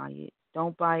 don't buy it.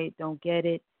 Don't buy it. Don't get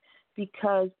it,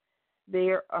 because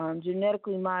they're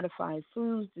genetically modified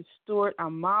foods distort our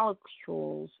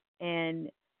molecules, and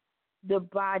the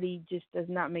body just does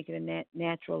not make it a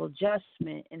natural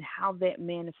adjustment. And how that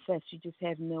manifests, you just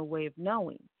have no way of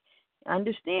knowing.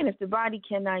 Understand, if the body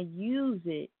cannot use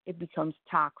it, it becomes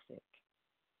toxic.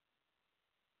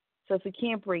 So if it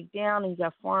can't break down and you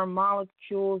got foreign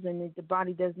molecules and the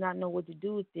body does not know what to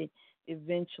do with it,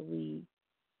 eventually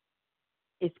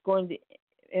it's going to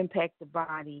impact the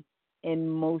body,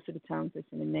 and most of the times it's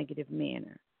in a negative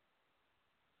manner.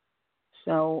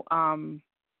 So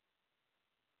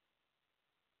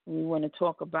we want to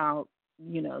talk about,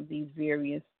 these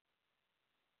various,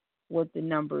 what the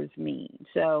numbers mean.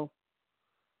 So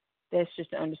that's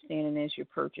just an understanding as you're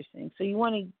purchasing. So you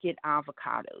want to get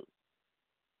avocados.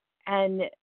 And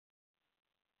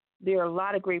there are a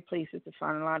lot of great places to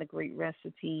find a lot of great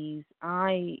recipes.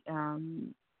 I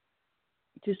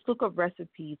just look up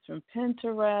recipes from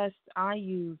Pinterest. I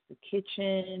use The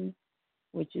Kitchen,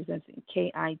 which is, I think,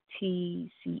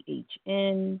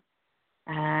 KITCHN.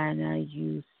 And I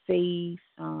use Faith,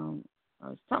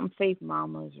 something Faith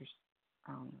Mamas, or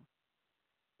I don't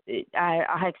know.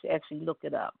 I have to actually look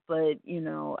it up. But,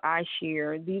 I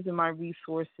share. These are my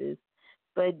resources.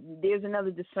 But there's another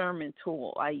discernment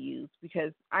tool I use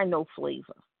because I know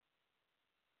flavor.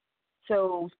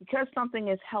 So because something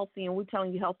is healthy and we're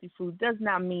telling you healthy food does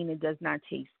not mean it does not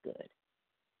taste good.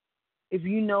 If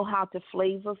you know how to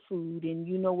flavor food and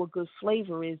you know what good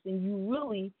flavor is, then you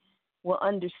really will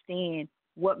understand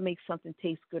what makes something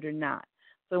taste good or not.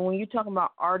 So when you're talking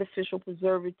about artificial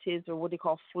preservatives or what they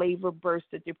call flavor bursts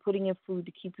that they're putting in food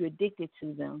to keep you addicted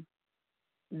to them,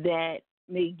 that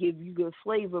may give you good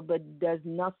flavor but does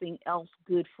nothing else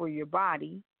good for your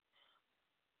body,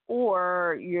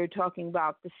 or you're talking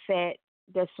about the fat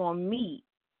that's on meat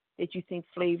that you think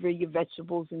flavor your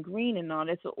vegetables and green and all,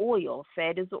 that's an oil.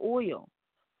 Fat is an oil.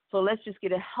 So let's just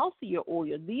get a healthier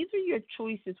oil. These are your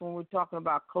choices when we're talking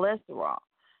about cholesterol.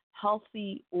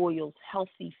 Healthy oils,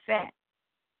 healthy fat,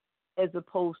 as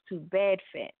opposed to bad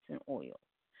fats and oils.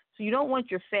 So you don't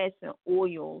want your fats and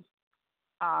oils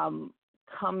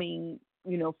coming,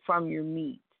 from your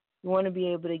meat. You want to be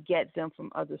able to get them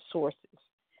from other sources.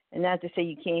 And not to say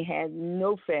you can't have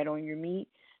no fat on your meat,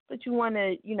 but you want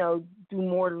to, do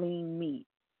more lean meat.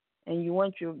 And you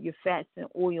want your fats and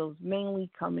oils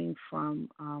mainly coming from,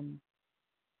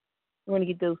 you want to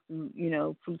get those,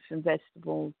 fruits and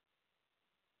vegetables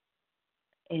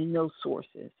and those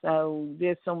sources. So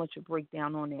there's so much to break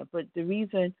down on that. But the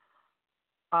reason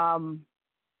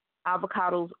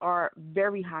avocados are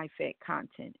very high fat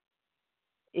content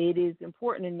it is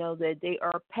important to know that they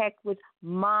are packed with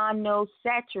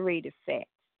monosaturated fats,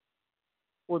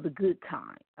 or the good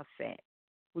kind of fat,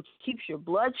 which keeps your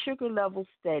blood sugar level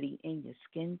steady and your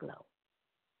skin glow.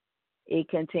 It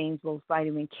contains both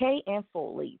vitamin K and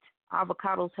folate.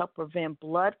 Avocados help prevent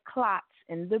blood clots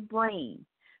in the brain,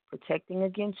 protecting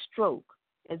against stroke,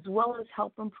 as well as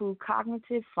help improve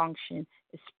cognitive function,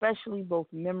 especially both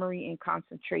memory and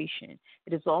concentration.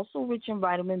 It is also rich in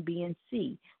vitamin B and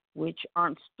C, which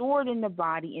aren't stored in the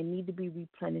body and need to be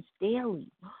replenished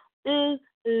daily.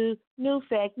 New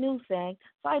fact.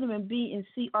 Vitamin B and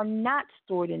C are not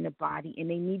stored in the body and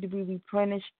they need to be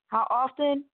replenished how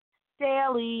often?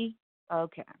 Daily.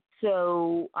 Okay.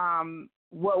 So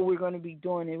what we're going to be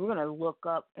doing is we're going to look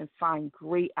up and find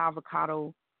great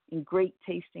avocado and great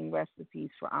tasting recipes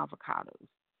for avocados.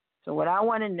 So what I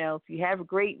want to know, if you have a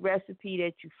great recipe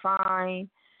that you find,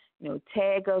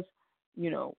 tag us,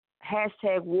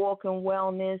 hashtag Walk in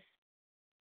Wellness,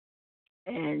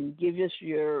 and give us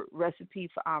your recipe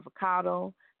for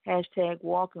avocado. Hashtag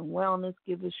Walk in Wellness,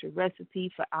 give us your recipe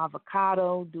for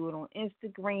avocado. Do it on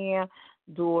Instagram,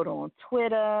 do it on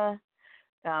Twitter.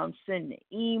 Send an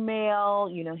email,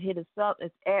 hit us up.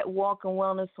 It's at Walk in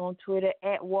Wellness on Twitter,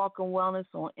 at Walk in Wellness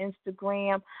on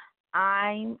Instagram.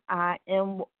 I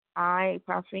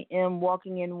personally am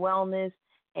Walking in Wellness,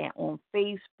 and on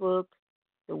Facebook,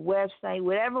 the website,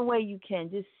 whatever way you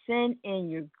can, just send in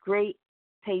your great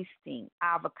tasting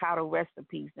avocado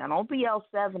recipes. Now, don't be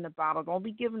L7 about it. Don't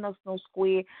be giving us no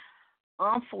square,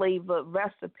 unflavored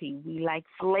recipe. We like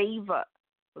flavor.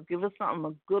 So give us something,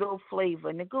 a good old flavor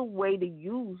and a good way to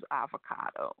use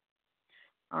avocado.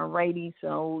 Alrighty,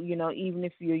 so even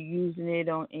if you're using it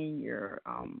in your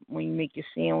when you make your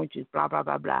sandwiches, blah blah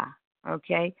blah blah.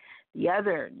 Okay,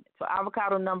 so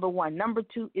avocado number 1. Number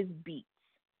 2 is beets.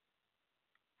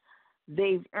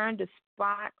 They've earned a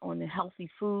spot on the healthy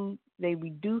food. They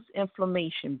reduce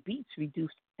inflammation. Beets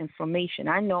reduce inflammation.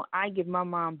 I know I give my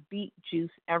mom beet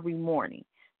juice every morning.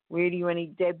 Where do you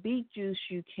need that beet juice?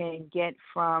 You can get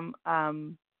from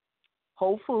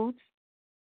Whole Foods.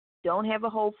 Don't have a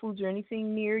Whole Foods or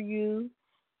anything near you,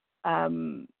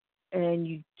 and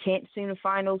you can't seem to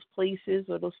find those places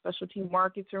or those specialty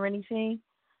markets or anything,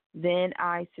 then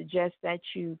I suggest that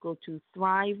you go to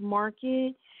Thrive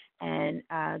Market. And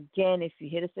again, if you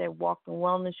hit us at Walk in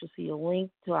Wellness, you'll see a link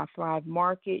to our Thrive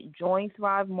Market. Join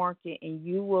Thrive Market, and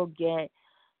you will get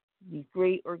these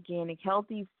great organic,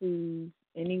 healthy foods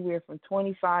anywhere from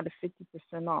 25 to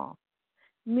 50% off.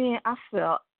 Man, I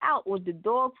fell out with the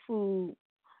dog food.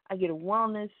 I get a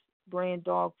wellness brand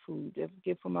dog food that I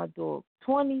get for my dog.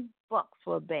 $20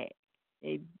 for a bag.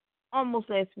 It almost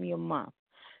lasts me a month.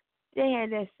 They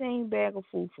had that same bag of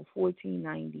food for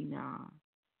 $14.99.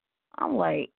 I'm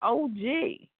like, oh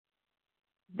gee,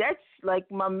 that's like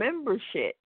my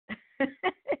membership.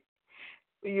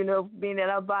 Being that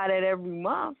I buy that every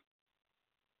month.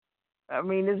 I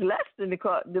mean, it's less than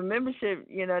the membership,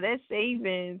 that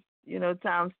savings,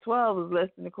 times 12 is less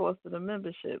than the cost of the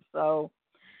membership. So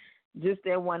just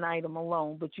that one item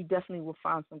alone, but you definitely will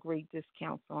find some great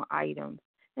discounts on items.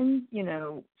 And,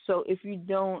 so if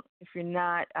you're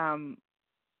not,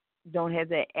 don't have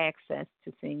that access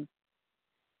to things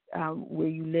where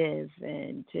you live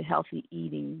and to healthy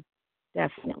eating,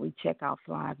 definitely check out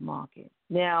Thrive Market.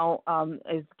 Now,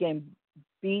 again,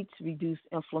 beets reduce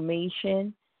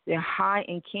inflammation. They're high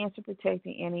in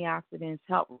cancer-protecting antioxidants,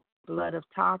 help blood of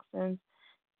toxins.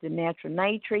 The natural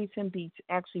nitrates in beets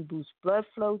actually boost blood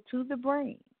flow to the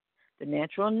brain. The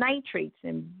natural nitrates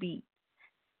in beets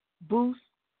boost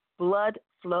blood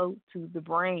flow to the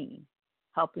brain,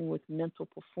 helping with mental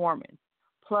performance.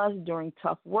 Plus, during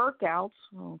tough workouts,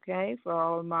 okay, for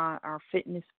all of our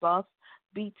fitness buffs,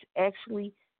 beets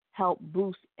actually help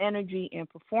boost energy and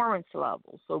performance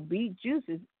levels. So beet juice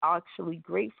is actually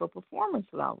great for performance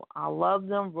level. I love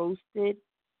them roasted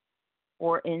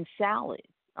or in salads.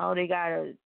 Oh, they got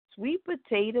a sweet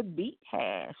potato beet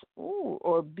hash,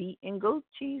 or beet and goat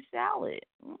cheese salad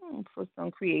for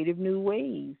some creative new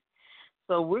ways.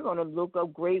 So we're going to look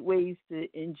up great ways to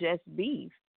ingest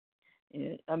beets,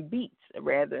 ingest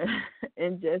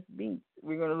beets.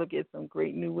 We're going to look at some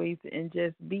great new ways to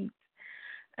ingest beets.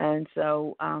 And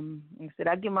so I said,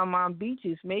 I give my mom beet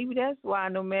juice. Maybe that's why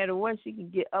no matter what, she can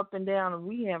get up and down. And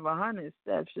we have 100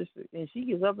 steps, and she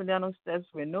gets up and down those steps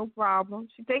with no problem.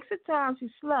 She takes her time.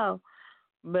 She's slow.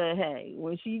 But, hey,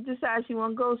 when she decides she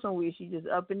want to go somewhere, she just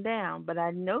up and down. But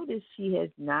I noticed she has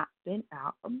not been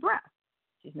out of breath.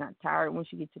 She's not tired when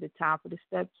she gets to the top of the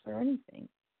steps or anything.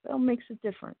 So it makes a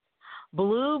difference.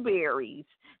 Blueberries.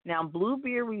 Now,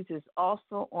 blueberries is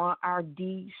also on our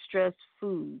de-stress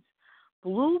foods.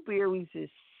 Blueberries is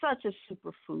such a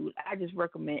superfood. I just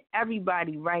recommend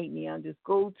everybody right now just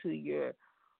go to your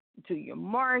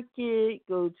market,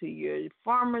 go to your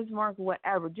farmer's market,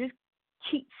 whatever. Just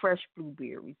keep fresh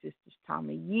blueberries this time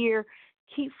of year.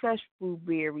 Keep fresh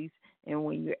blueberries, and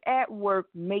when you're at work,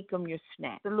 make them your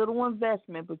snack. It's a little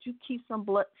investment, but you keep some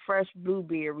fresh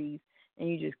blueberries, and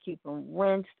you just keep them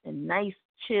rinsed and nice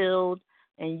chilled,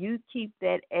 and you keep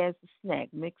that as a snack.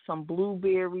 Mix some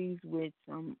blueberries with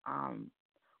some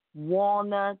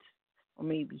walnuts or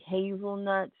maybe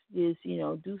hazelnuts. Just,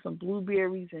 do some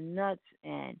blueberries and nuts,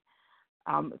 and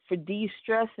for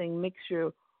de-stressing, mix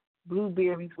your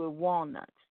blueberries with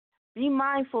walnuts. Be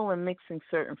mindful in mixing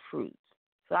certain fruits.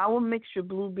 So I will mix your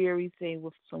blueberries, say,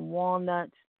 with some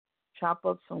walnuts, chop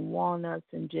up some walnuts,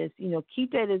 and just,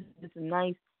 keep that as a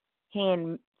nice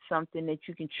hand something that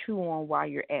you can chew on while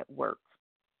you're at work.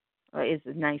 It's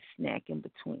a nice snack in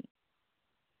between.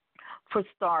 For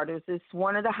starters, it's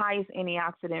one of the highest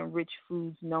antioxidant-rich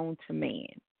foods known to man.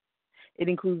 It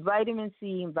includes vitamin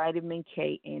C and vitamin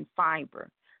K and fiber.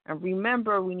 And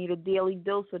remember, we need a daily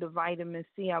dose of the vitamin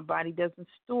C. Our body doesn't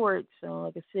store it, so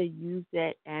like I said, use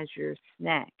that as your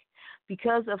snack.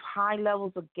 Because of high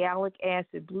levels of gallic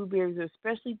acid, blueberries are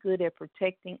especially good at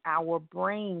protecting our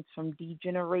brains from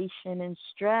degeneration and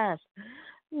stress.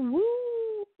 Woo!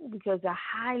 Because the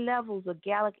high levels of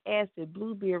gallic acid,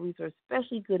 blueberries are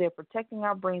especially good at protecting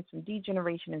our brains from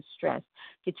degeneration and stress.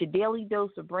 Get your daily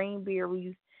dose of brain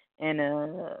berries, and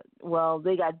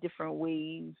they got different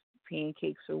ways,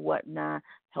 pancakes or whatnot,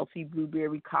 healthy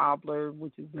blueberry cobbler,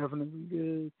 which is definitely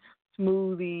good,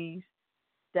 smoothies,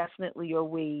 definitely your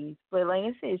ways. But like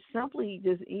I said, simply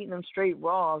just eating them straight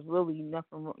raw is really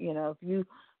nothing. If you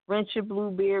rinse your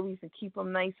blueberries and keep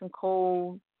them nice and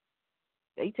cold,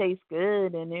 they taste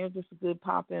good, and they're just a good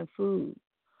pop-in food.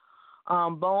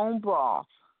 Bone broth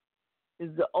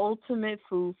is the ultimate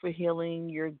food for healing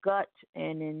your gut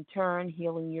and, in turn,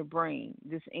 healing your brain.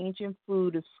 This ancient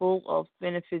food is full of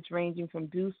benefits ranging from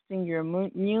boosting your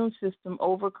immune system,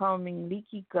 overcoming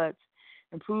leaky guts,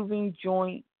 improving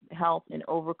joint health, and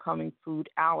overcoming food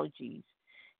allergies.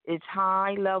 Its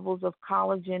high levels of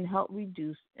collagen help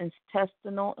reduce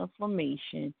intestinal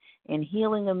inflammation, and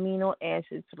healing amino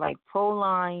acids like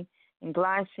proline and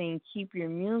glycine keep your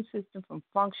immune system from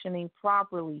functioning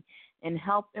properly and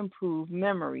help improve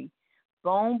memory.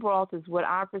 Bone broth is what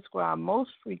I prescribe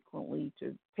most frequently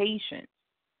to patients.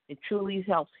 It truly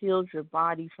helps heal your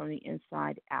body from the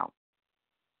inside out.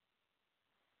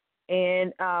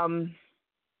 And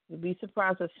you'll be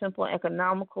surprised how simple and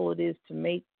economical it is to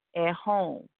make at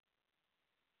home.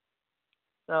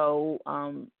 So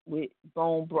with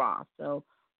bone broth. So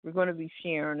we're going to be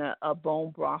sharing a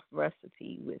bone broth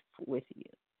recipe with you.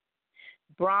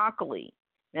 Broccoli.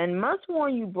 And must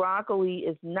warn you, broccoli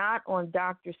is not on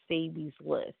Dr. Sabi's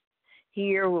list.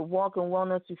 Here with Walk in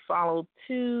Wellness, we follow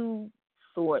two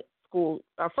thought schools.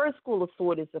 Our first school of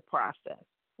thought is the process.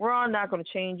 We're all not going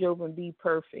to change over and be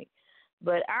perfect.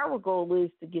 But our goal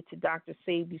is to get to Dr.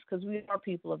 Sabi's because we are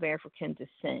people of African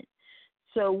descent.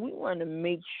 So we want to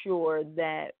make sure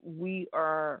that we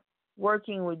are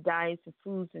working with diets and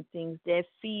foods and things that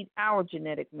feed our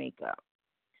genetic makeup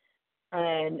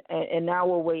and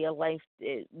our way of life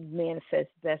that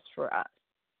manifests best for us.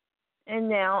 And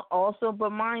now also,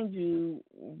 but mind you,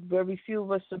 very few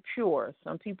of us are pure.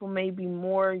 Some people may be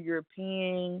more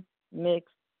European, mixed,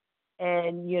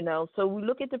 and, so we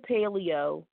look at the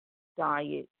paleo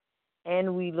diet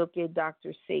and we look at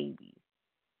Dr. Sabi's.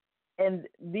 And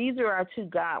these are our two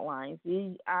guidelines.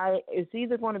 It's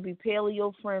either going to be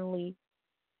paleo-friendly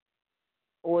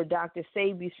or Dr.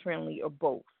 Sabi's friendly or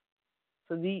both.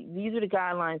 So these are the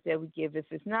guidelines that we give. If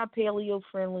it's not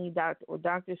paleo-friendly or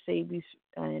Dr. Sabi's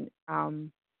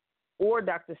or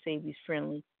Dr. Sabi's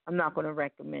friendly, I'm not going to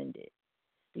recommend it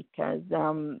because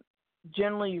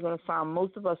generally you're going to find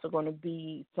most of us are going to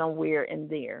be somewhere in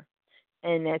there.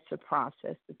 And that's a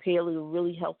process. The paleo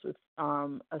really helps with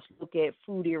us look at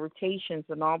food irritations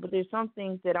and all, but there's some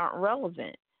things that aren't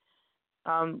relevant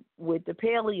with the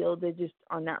paleo that just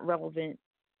are not relevant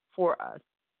for us.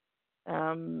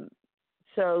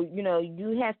 So,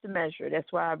 you have to measure.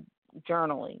 That's why I'm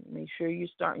journaling. Make sure you're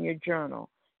starting your journal.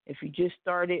 If you just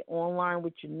started online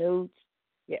with your notes,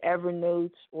 your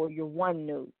Evernotes, or your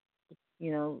OneNote,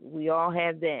 we all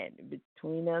have that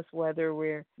between us, whether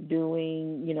we're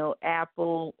doing,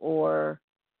 Apple or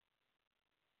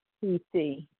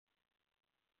PC.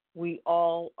 We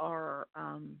all are,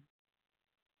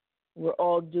 we're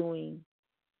all doing,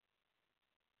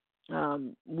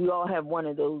 we all have one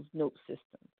of those note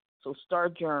systems. So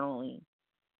start journaling.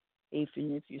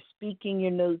 Even if you're speaking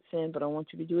your notes in, but I want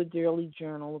you to do a daily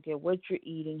journal. Look at what you're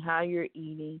eating, how you're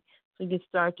eating, So you can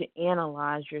start to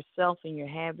analyze yourself and your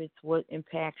habits, what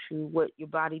impacts you, what your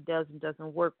body does and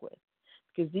doesn't work with.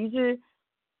 Because these are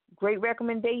great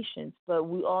recommendations, but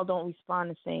we all don't respond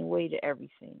the same way to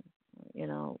everything.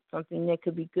 Something that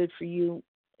could be good for you,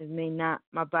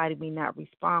 my body may not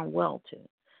respond well to.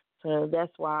 So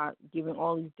that's why, given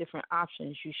all these different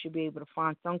options, you should be able to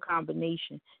find some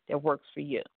combination that works for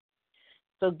you.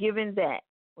 So given that,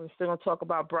 we're still going to talk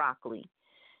about broccoli.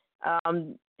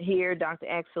 Here, Dr.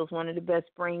 X is one of the best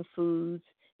brain foods.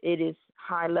 It is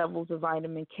high levels of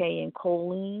vitamin K and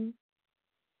choline.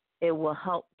 It will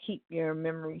help keep your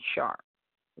memory sharp.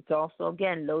 It's also,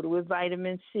 again, loaded with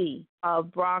vitamin C.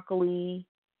 Broccoli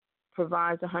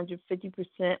provides 150%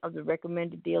 of the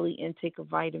recommended daily intake of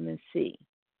vitamin C.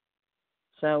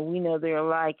 So we know there are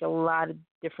like a lot of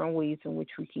different ways in which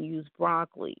we can use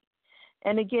broccoli.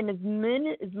 And again,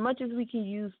 as much as we can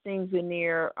use things in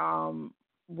their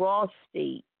raw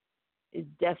state, is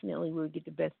definitely where we get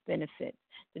the best benefits.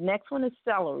 The next one is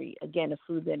celery. Again, a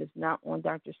food that is not on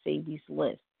Dr. Sebi's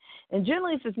list. And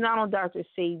generally, if it's not on Dr.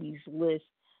 Sebi's list,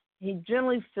 he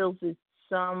generally feels it's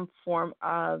some form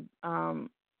of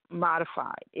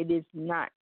modified. It is not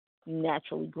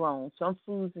naturally grown. Some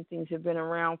foods and things have been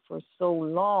around for so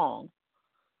long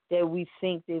that we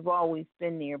think they've always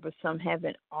been there, but some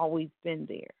haven't always been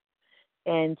there.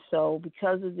 And so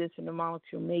because of this in the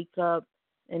molecule makeup,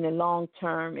 in the long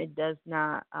term, it does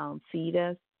not feed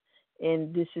us.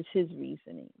 And this is his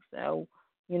reasoning. So,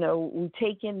 we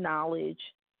take in knowledge,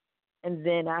 and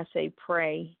then I say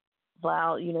pray,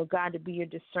 allow, God to be your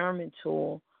discernment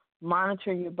tool,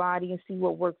 monitor your body and see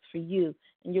what works for you,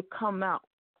 and you'll come out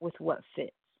with what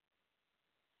fits.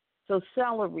 So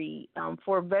celery,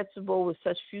 for a vegetable with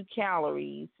such few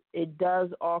calories, it does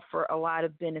offer a lot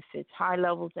of benefits. High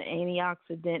levels of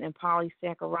antioxidant and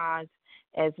polysaccharides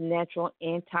as natural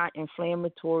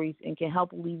anti-inflammatories and can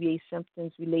help alleviate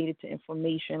symptoms related to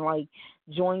inflammation like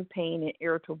joint pain and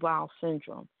irritable bowel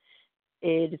syndrome.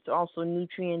 It is also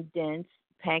nutrient dense,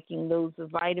 packing loads of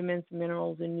vitamins,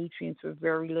 minerals, and nutrients with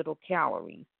very little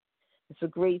calories. It's a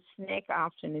great snack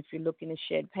option if you're looking to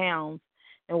shed pounds.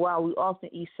 And while we often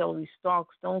eat celery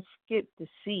stalks, don't skip the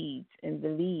seeds and the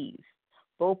leaves.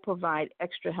 Both provide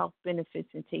extra health benefits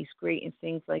and taste great in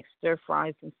things like stir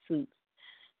fries and soups.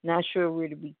 Not sure where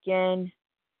to begin.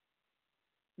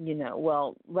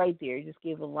 Right there, you just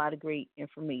gave a lot of great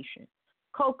information.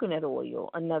 Coconut oil,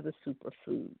 another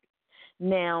superfood.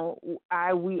 Now,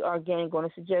 we are again going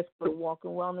to suggest go to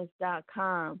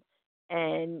walkandwellness.com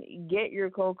and get your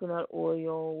coconut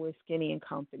oil with Skinny and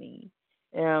Company.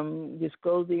 Just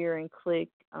go there and click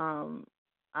our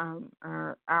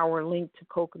link to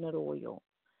coconut oil.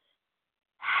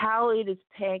 How it is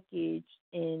packaged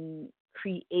and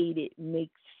created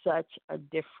makes such a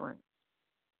difference.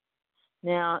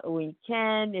 Now, when you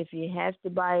can, if you have to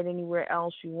buy it anywhere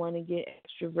else, you want to get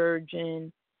extra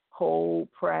virgin, cold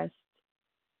pressed.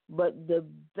 But the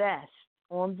best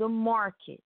on the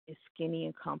market is Skinny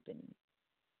and Company.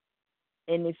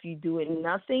 And if you do it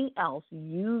nothing else,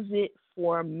 use it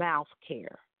for mouth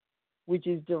care, which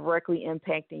is directly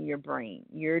impacting your brain.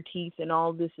 Your teeth and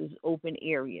all this is open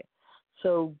area.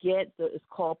 So it's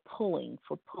called pulling,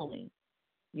 for pulling.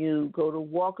 You go to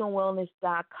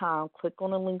walkandwellness.com, click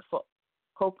on the link for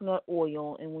coconut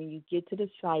oil, and when you get to the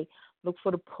site, look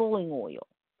for the pulling oil.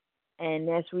 And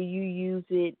that's where you use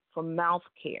it for mouth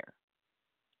care.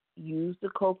 Use the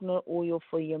coconut oil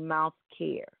for your mouth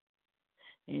care.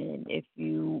 And if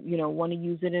you want to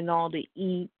use it in all to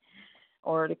eat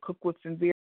or to cook with some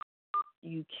beer,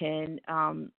 you can,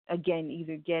 again,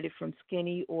 either get it from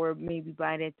Skinny or maybe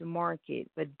buy it at the market.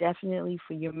 But definitely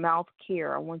for your mouth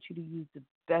care, I want you to use the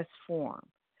best form.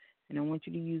 And I want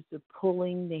you to use the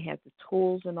pulling. They have the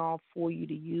tools and all for you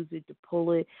to use it, to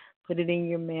pull it, put it in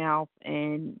your mouth,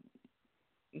 and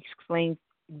explain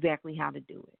exactly how to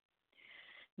do it.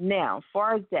 Now, as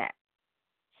far as that,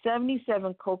 there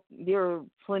are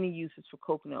plenty of uses for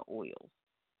coconut oils.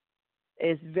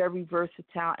 It's very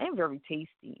versatile and very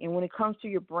tasty. And when it comes to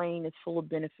your brain, it's full of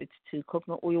benefits too.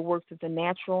 Coconut oil works as a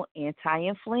natural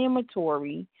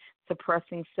anti-inflammatory,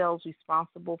 suppressing cells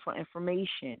responsible for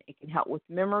inflammation. It can help with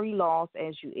memory loss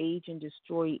as you age and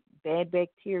destroy bad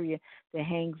bacteria that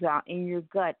hangs out in your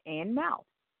gut and mouth.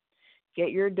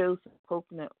 Get your dose of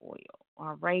coconut oil,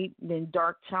 all right? Then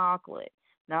dark chocolate.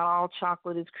 Not all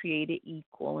chocolate is created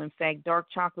equal. In fact, dark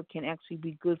chocolate can actually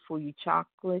be good for you.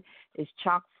 Chocolate is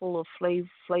chock full of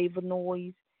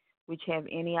flavonoids, which have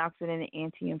antioxidant and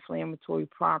anti-inflammatory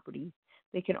properties.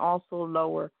 They can also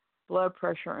lower blood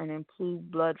pressure and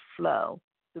improve blood flow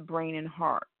to the brain and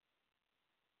heart.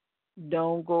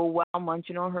 Don't go wild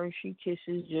munching on Hershey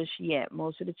Kisses just yet.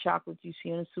 Most of the chocolates you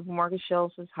see on the supermarket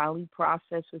shelves is highly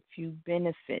processed with few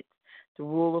benefits. The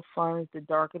rule of thumb is the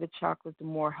darker the chocolate, the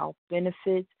more health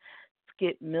benefits.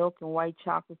 Skip milk and white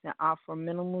chocolates and opt for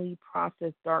minimally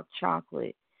processed dark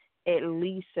chocolate, at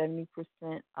least 70%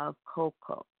 of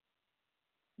cocoa.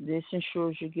 This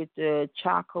ensures you get the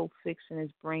choco fix and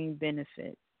its brain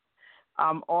benefits.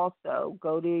 Also,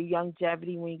 go to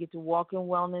Longevity when you get to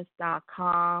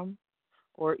walkingwellness.com,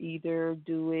 or either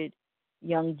do it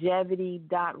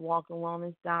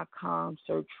longevity.walkingwellness.com.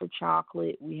 Search for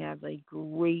chocolate. We have a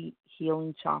great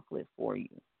healing chocolate for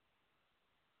you.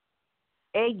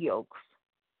 Egg yolks.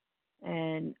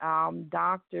 And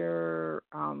Dr.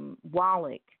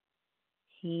 Wallach,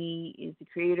 he is the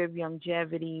creator of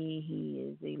Longevity. He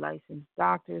is a licensed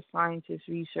doctor, scientist,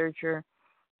 researcher.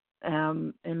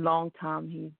 And long time,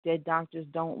 he's Dead Doctors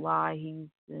Don't Lie. He's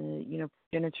the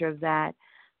progenitor of that.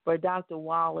 But Dr.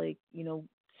 Wallach,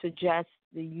 suggests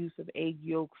the use of egg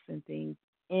yolks and things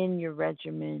in your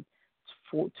regimen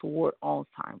toward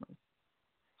Alzheimer's.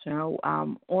 So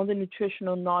on the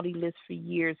nutritional naughty list for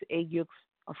years, egg yolks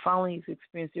are finally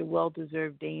experiencing their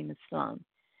well-deserved day in the sun.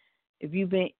 If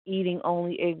you've been eating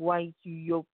only egg whites,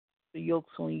 the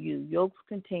yolks on you. Yolks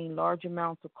contain large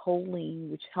amounts of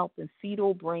choline, which help in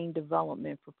fetal brain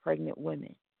development for pregnant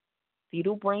women.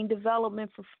 Fetal brain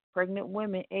development for pregnant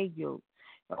women, egg yolks.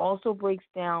 It also breaks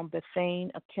down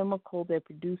bethane, a chemical that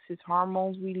produces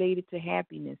hormones related to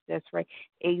happiness. That's right,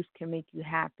 eggs can make you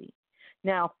happy.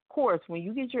 Now, of course, when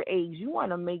you get your eggs, you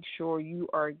want to make sure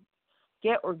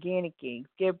get organic eggs,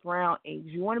 get brown eggs.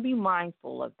 You want to be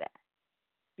mindful of that,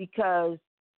 because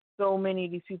so many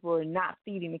of these people are not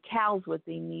feeding the cows what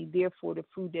they need. Therefore, the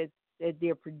food that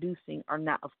they're producing are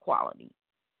not of quality.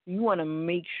 You want to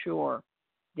make sure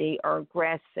they are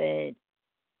grass-fed,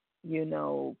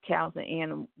 cows and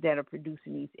animals that are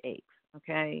producing these eggs,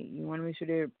 okay? You want to make sure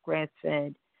they're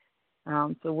grass-fed.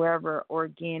 So wherever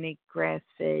organic,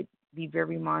 grass-fed, be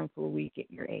very mindful where you get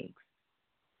your eggs.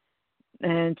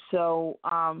 And so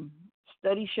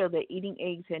studies show that eating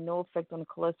eggs had no effect on the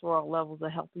cholesterol levels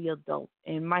of healthy adults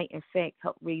and might, in fact,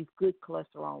 help raise good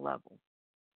cholesterol levels.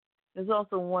 There's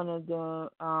also one of the,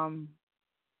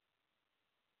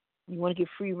 you want to get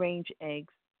free-range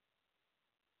eggs.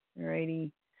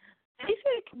 Alrighty. They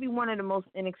say it can be one of the most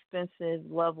inexpensive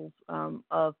levels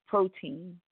of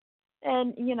protein.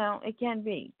 And, it can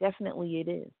be. Definitely it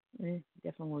is. It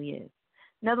definitely is.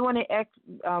 Another one,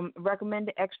 recommend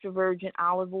the extra virgin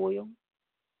olive oil,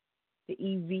 the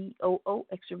EVOO,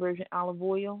 extra virgin olive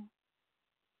oil.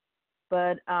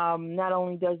 But not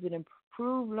only does it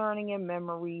improve learning and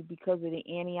memory because of the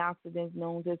antioxidants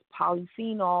known as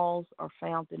polyphenols are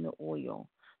found in the oil.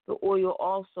 The oil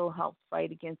also helps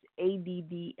fight against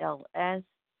ADDLS,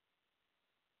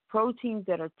 proteins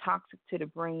that are toxic to the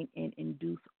brain and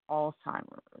induce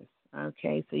Alzheimer's.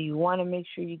 Okay, so you want to make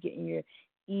sure you're getting your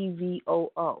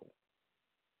EVOO.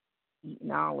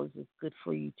 Eating olives is good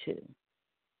for you too.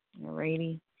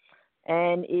 Alrighty,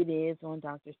 and it is on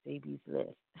Dr. Sabi's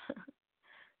list.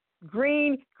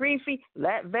 Green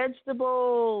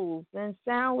vegetables and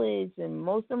salads, and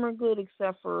most of them are good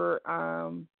except for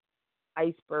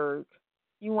iceberg.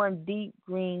 You want deep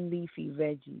green leafy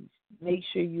veggies. Make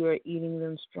sure you are eating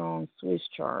them strong. Swiss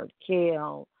chard,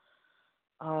 kale,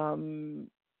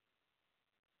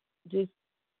 just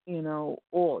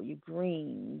all your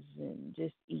greens, and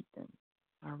just eat them.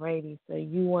 Alrighty, so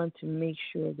you want to make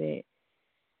sure that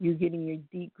you're getting your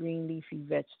deep green leafy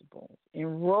vegetables.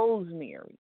 And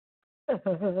rosemary. I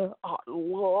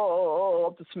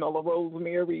love the smell of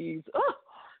rosemary. Oh,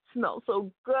 smells so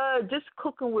good. Just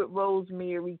cooking with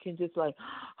rosemary can just your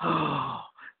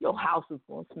house is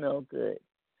going to smell good.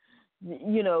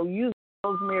 Use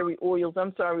rosemary oils.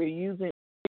 Using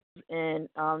and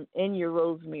in your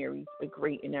rosemary are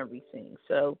great and everything.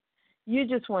 So you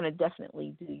just want to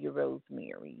definitely do your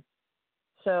rosemary.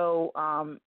 So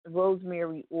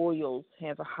rosemary oils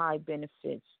have a high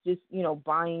benefits. Just,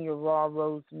 buying your raw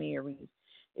rosemary.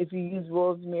 If you use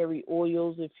rosemary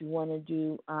oils, if you want to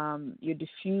do your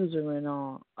diffuser and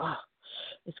all,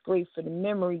 it's great for the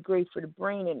memory, great for the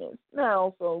brain, and it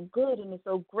smells so good, and it's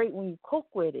so great when you cook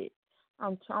with it.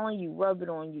 I'm telling you, rub it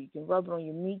on you. You can rub it on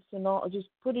your meats and all, or just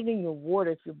put it in your water.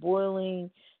 If you're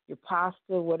boiling your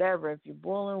pasta, whatever, if you're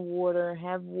boiling water,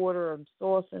 have water or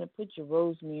sauce in it, put your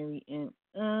rosemary in.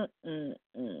 Good.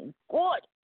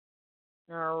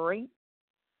 All right.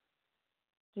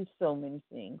 Just so many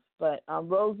things. But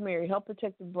rosemary helps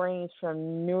protect the brains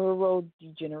from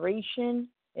neurodegeneration.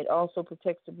 It also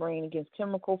protects the brain against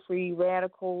chemical-free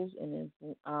radicals and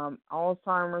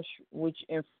Alzheimer's, which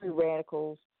and free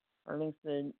radicals are linked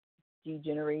to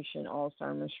degeneration,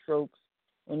 Alzheimer's, strokes,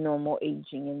 and normal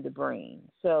aging in the brain.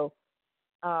 So,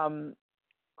 carnosic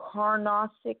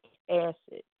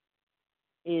acid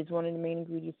is one of the main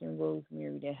ingredients in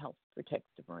rosemary that helps protect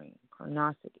the brain.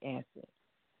 Carnosic acid.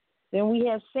 Then we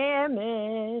have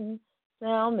salmon.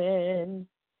 Salmon.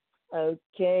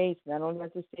 Okay, it's not only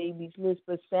at the Sabies list,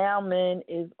 but salmon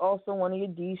is also one of your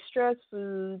de-stress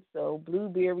foods. So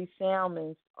blueberry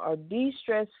salmons are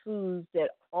de-stress foods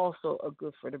that also are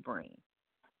good for the brain.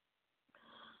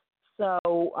 So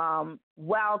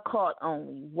wild caught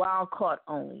only, wild caught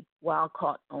only, wild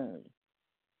caught only.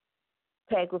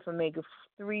 Packed with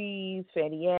omega-3s,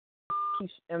 fatty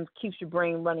acids, keeps your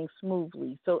brain running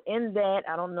smoothly. So in that,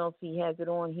 I don't know if he has it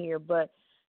on here, but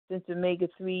since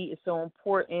omega-3 is so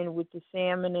important with the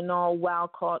salmon and all,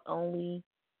 wild caught only.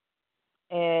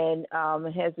 And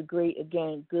it has a great,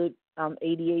 again, good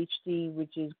ADHD,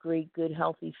 which is great, good,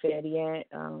 healthy fatty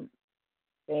acids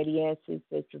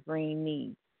that your brain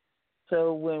needs.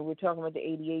 So when we're talking about the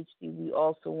ADHD, we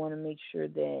also want to make sure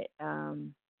that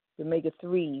the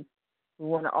omega-3, we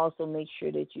want to also make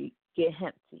sure that you get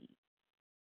hemp seed.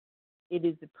 It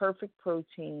is the perfect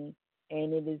protein,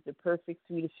 and it is the perfect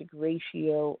 3-to-6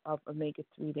 ratio of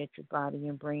omega-3 that your body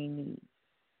and brain needs.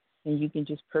 And you can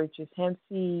just purchase hemp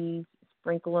seeds,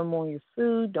 sprinkle them on your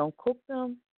food. Don't cook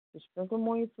them. Just sprinkle them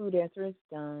on your food after it's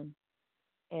done.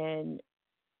 And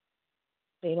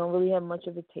they don't really have much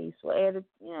of a taste. So add,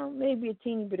 maybe a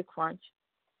teeny bit of crunch.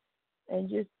 And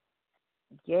just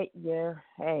get the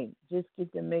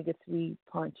omega-3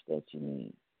 punch that you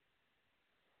need.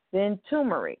 Then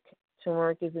turmeric.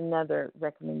 Turmeric is another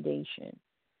recommendation.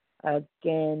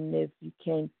 Again, if you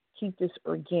can keep this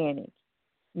organic.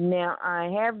 Now, I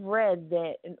have read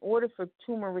that in order for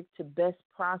turmeric to best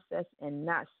process and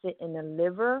not sit in the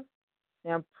liver,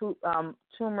 now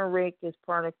turmeric is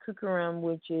part of curcumin,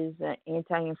 which is an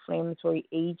anti-inflammatory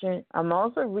agent. I'm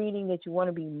also reading that you want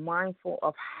to be mindful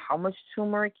of how much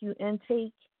turmeric you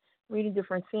intake, reading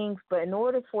different things. But in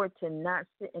order for it to not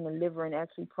sit in the liver and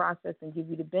actually process and give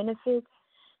you the benefits,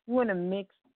 you want to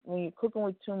mix, when you're cooking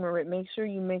with turmeric, make sure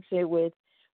you mix it with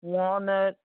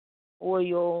walnut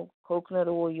oil, coconut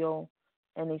oil,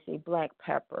 and they say black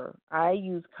pepper. I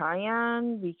use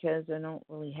cayenne because I don't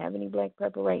really have any black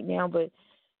pepper right now, but,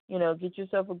 get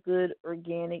yourself a good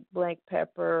organic black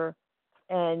pepper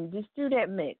and just do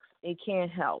that mix. It can't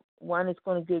help. One, it's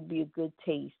going to be a good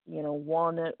taste,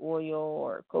 walnut oil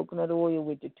or coconut oil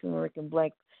with the turmeric and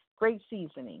great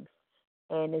seasonings.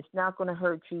 And it's not going to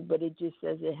hurt you, but it just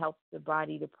says it helps the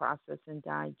body to process and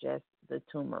digest the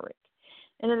turmeric.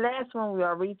 And the last one we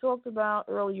already talked about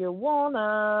earlier,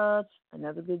 walnuts,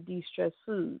 another good de-stress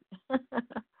food.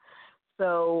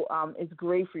 So it's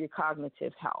great for your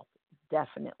cognitive health,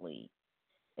 definitely.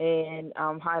 And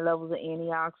high levels of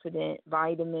antioxidant,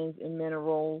 vitamins, and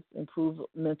minerals improve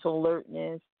mental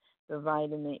alertness. The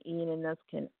vitamin E in the nuts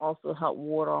can also help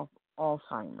ward off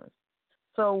Alzheimer's.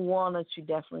 So walnuts you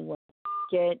definitely want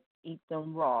to eat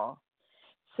them raw.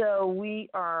 So we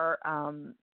are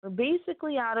we're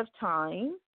basically out of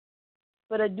time,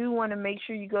 but I do want to make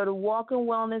sure you go to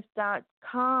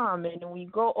walkandwellness.com, and when you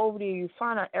go over there, you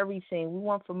find out everything. We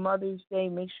want for Mother's Day,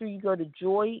 make sure you go to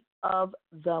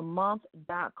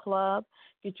joyofthemonth.club,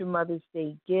 get your Mother's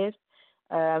Day gift.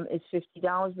 It's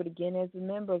 $50, but again, as a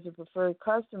member, as a preferred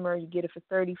customer, you get it for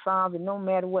 $35, and no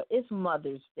matter what, it's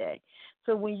Mother's Day.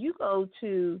 So when you go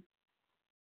to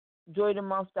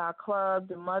joyofthemonth.club,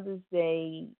 the Mother's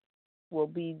Day will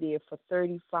be there for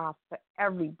 $35 for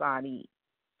everybody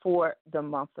for the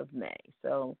month of May.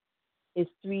 So it's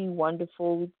 3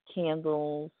 wonderful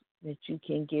candles that you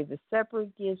can give as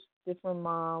separate gifts, different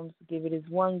moms, give it as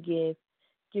one gift,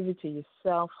 give it to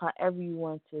yourself, however you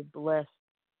want to bless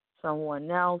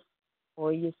someone else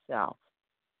or yourself.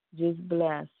 Just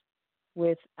bless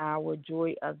with our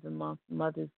Joy of the Month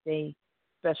Mother's Day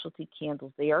specialty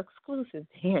candles. They are exclusive.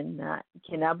 They are not. You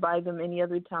cannot buy them any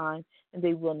other time, and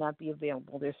they will not be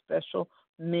available. They're special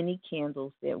mini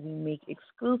candles that we make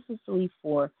exclusively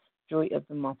for Joy of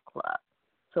the Month Club.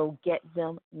 So get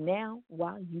them now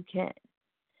while you can.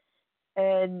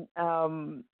 And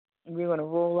we're going to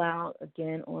roll out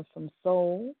again on some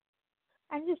soul.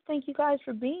 I just thank you guys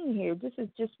for being here. This has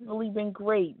just really been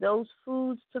great. Those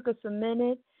foods took us a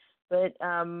minute, but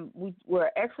we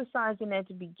were exercising at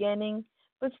the beginning.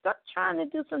 But start trying to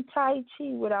do some Tai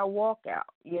Chi with our walkout,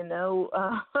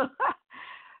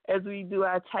 as we do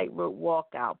our tightrope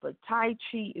walkout. But Tai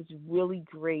Chi is really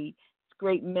great. It's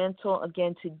great mental,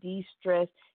 again, to de-stress,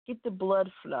 get the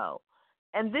blood flow.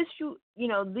 And this,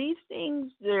 these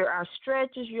things, there are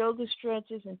stretches, yoga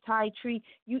stretches, and Tai Chi.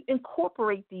 You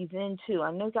incorporate these in too.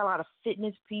 I know you got a lot of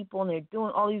fitness people, and they're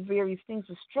doing all these various things,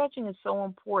 but stretching is so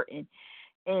important.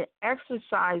 And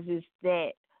exercises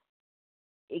that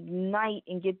ignite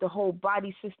and get the whole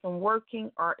body system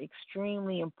working are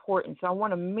extremely important. So I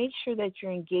want to make sure that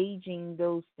you're engaging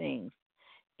those things.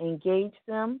 Engage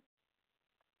them,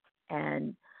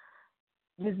 and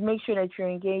just make sure that you're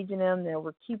engaging them, that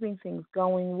we're keeping things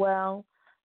going well.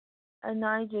 And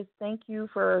I just thank you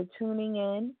for tuning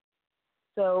in.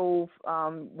 So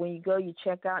when you go, you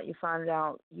check out, you find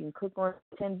out, you can click on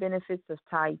 10 benefits of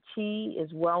Tai Chi,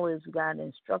 as well as we got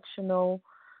instructional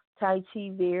Tai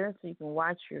Chi there, so you can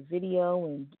watch your video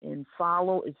and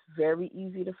follow. It's very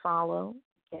easy to follow.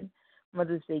 Okay?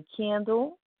 Mother's Day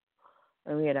candle,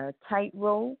 and we had our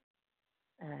tightrope,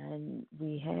 and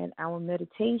we had our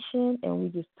meditation, and we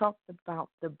just talked about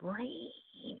the brain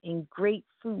and great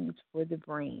foods for the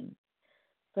brain.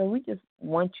 So we just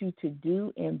want you to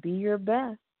do and be your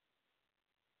best.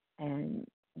 And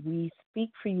we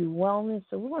speak for you wellness,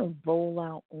 so we're going to roll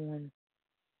out on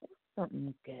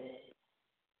something good.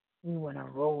 We want to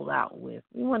roll out with.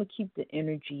 We want to keep the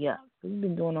energy up. We've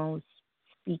been doing all this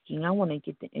speaking. I want to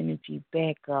get the energy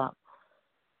back up.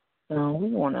 So we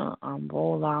want to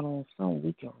roll out on something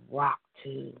we can rock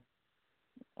to.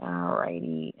 All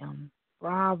righty.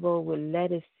 Bravo with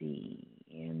Lettucey.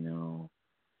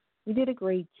 We did a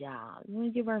great job. We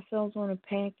want to give ourselves on a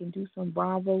pack and do some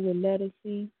Bravo with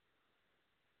Lettucey.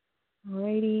 All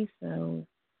righty. So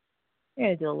we're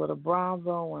going to do a little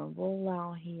Bravo and roll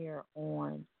out here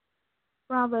on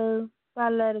Bravo by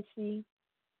Lettucey.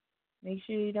 Make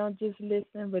sure you don't just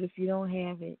listen, but if you don't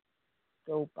have it,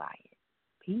 go buy it.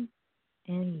 Peace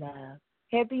and love.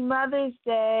 Happy Mother's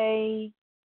Day.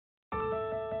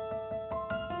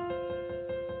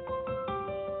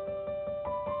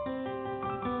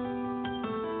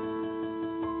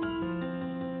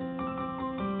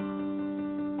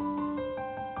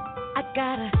 I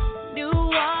got a new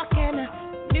walk and a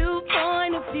new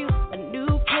point of view, a new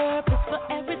purpose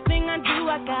for everything I do.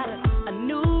 I got a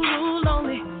new rule,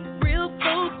 only real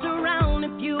folks around.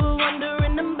 If you were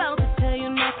wondering, I'm about to tell you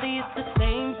nothing. It's the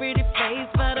same pretty face,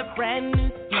 but a brand new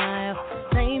smile.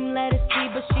 Same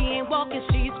Lettucey, but she ain't walking,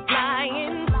 she's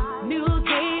flying. New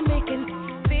day making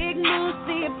big moves.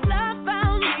 See if love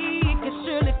found me, it can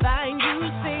surely find you.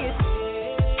 See it.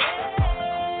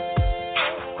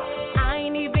 I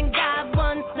ain't even got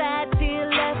one sad tear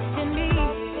left in me.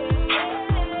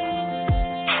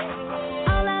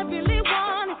 All I really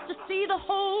want is to see the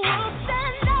whole world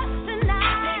stand up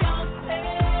tonight.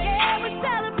 Yeah, we're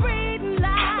celebrating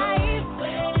life.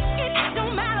 It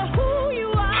don't matter who you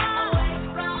are.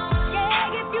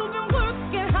 Yeah, if you've been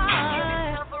working hard. Give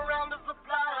yourself a round of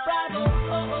applause. Bravo,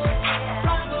 oh, oh.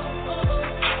 Bravo, oh, oh.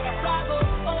 Bravo,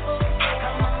 oh, oh.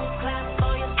 Come on, clap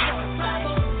for yourself.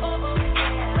 Bravo, oh, oh.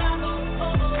 Bravo,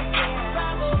 oh, oh.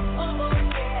 Bravo, oh, oh.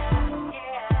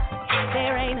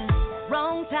 There ain't a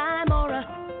wrong time or a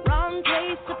wrong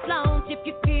place to flaunt. If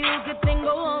you feel good, then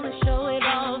go on and show it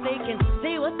all. They can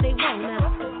say what they want now.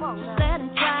 Just let them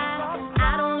try.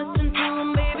 I don't listen to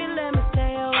them, baby. Let me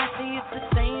tell. I see it's the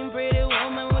same pretty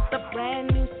woman with a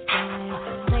brand new style.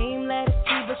 Same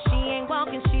Lettucey, but she ain't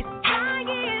walking, she's flying.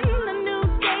 A new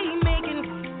day making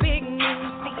big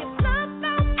news. See if love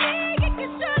found me, it can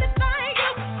surely find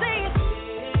you. Say it.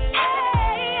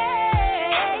 Hey, yeah,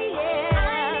 yeah.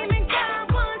 I ain't even got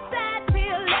one sad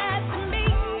tear left in me.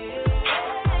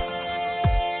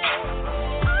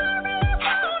 All I really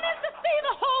want is to see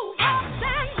the whole world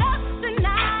stand up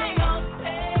tonight.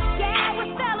 Yeah,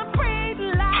 we're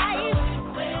celebrating life.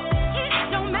 It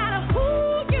don't matter who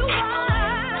you are.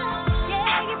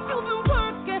 Yeah, if you've been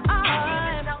working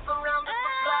hard. Bravo,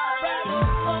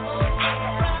 oh, oh.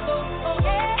 Bravo, oh,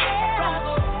 yeah.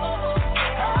 Bravo, oh, oh.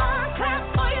 Come on, clap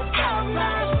for yourself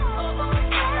now.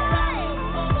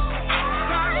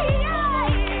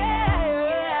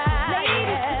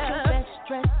 Ladies, get your best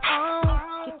dress on,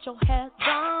 get your hair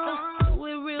done, do it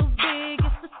real big,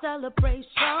 it's a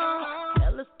celebration.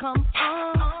 Fellas, come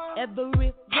on,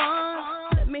 everyone,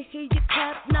 let me hear you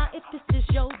clap now if this is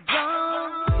your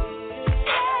drum.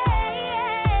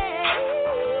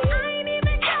 I ain't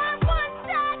even got one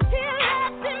sad tear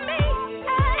left in me.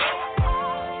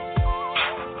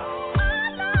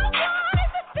 All I want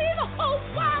is to see the whole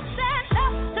world stand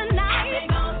up tonight.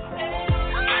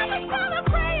 I'm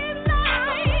celebrating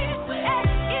life.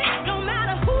 It don't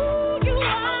matter who you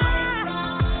are.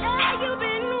 Yeah, you've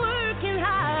been working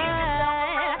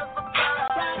hard.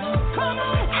 Come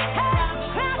on,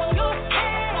 clap your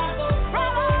hands.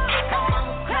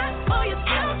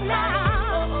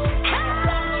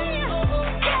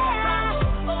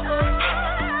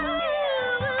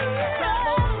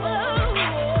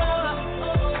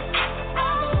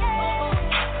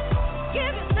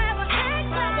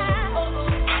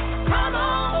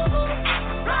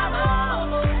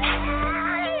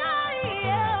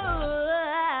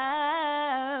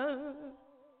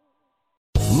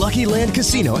 Lucky Land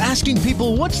Casino, asking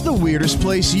people, what's the weirdest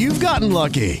place you've gotten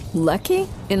lucky? Lucky?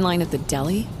 In line at the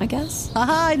deli, I guess?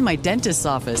 Aha, in my dentist's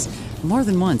office. More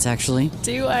than once, actually.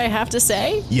 Do I have to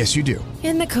say? Yes, you do.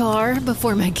 In the car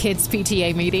before my kids'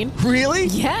 PTA meeting. Really?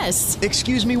 Yes.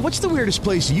 Excuse me, what's the weirdest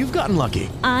place you've gotten lucky?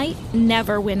 I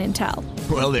never win and tell.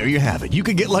 Well, there you have it. You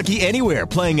can get lucky anywhere,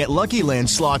 playing at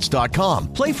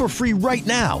LuckyLandSlots.com. Play for free right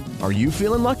now. Are you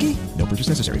feeling lucky? No purchase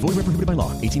necessary. Void where prohibited by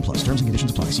law. 18 plus. Terms and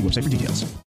conditions apply. See website for details.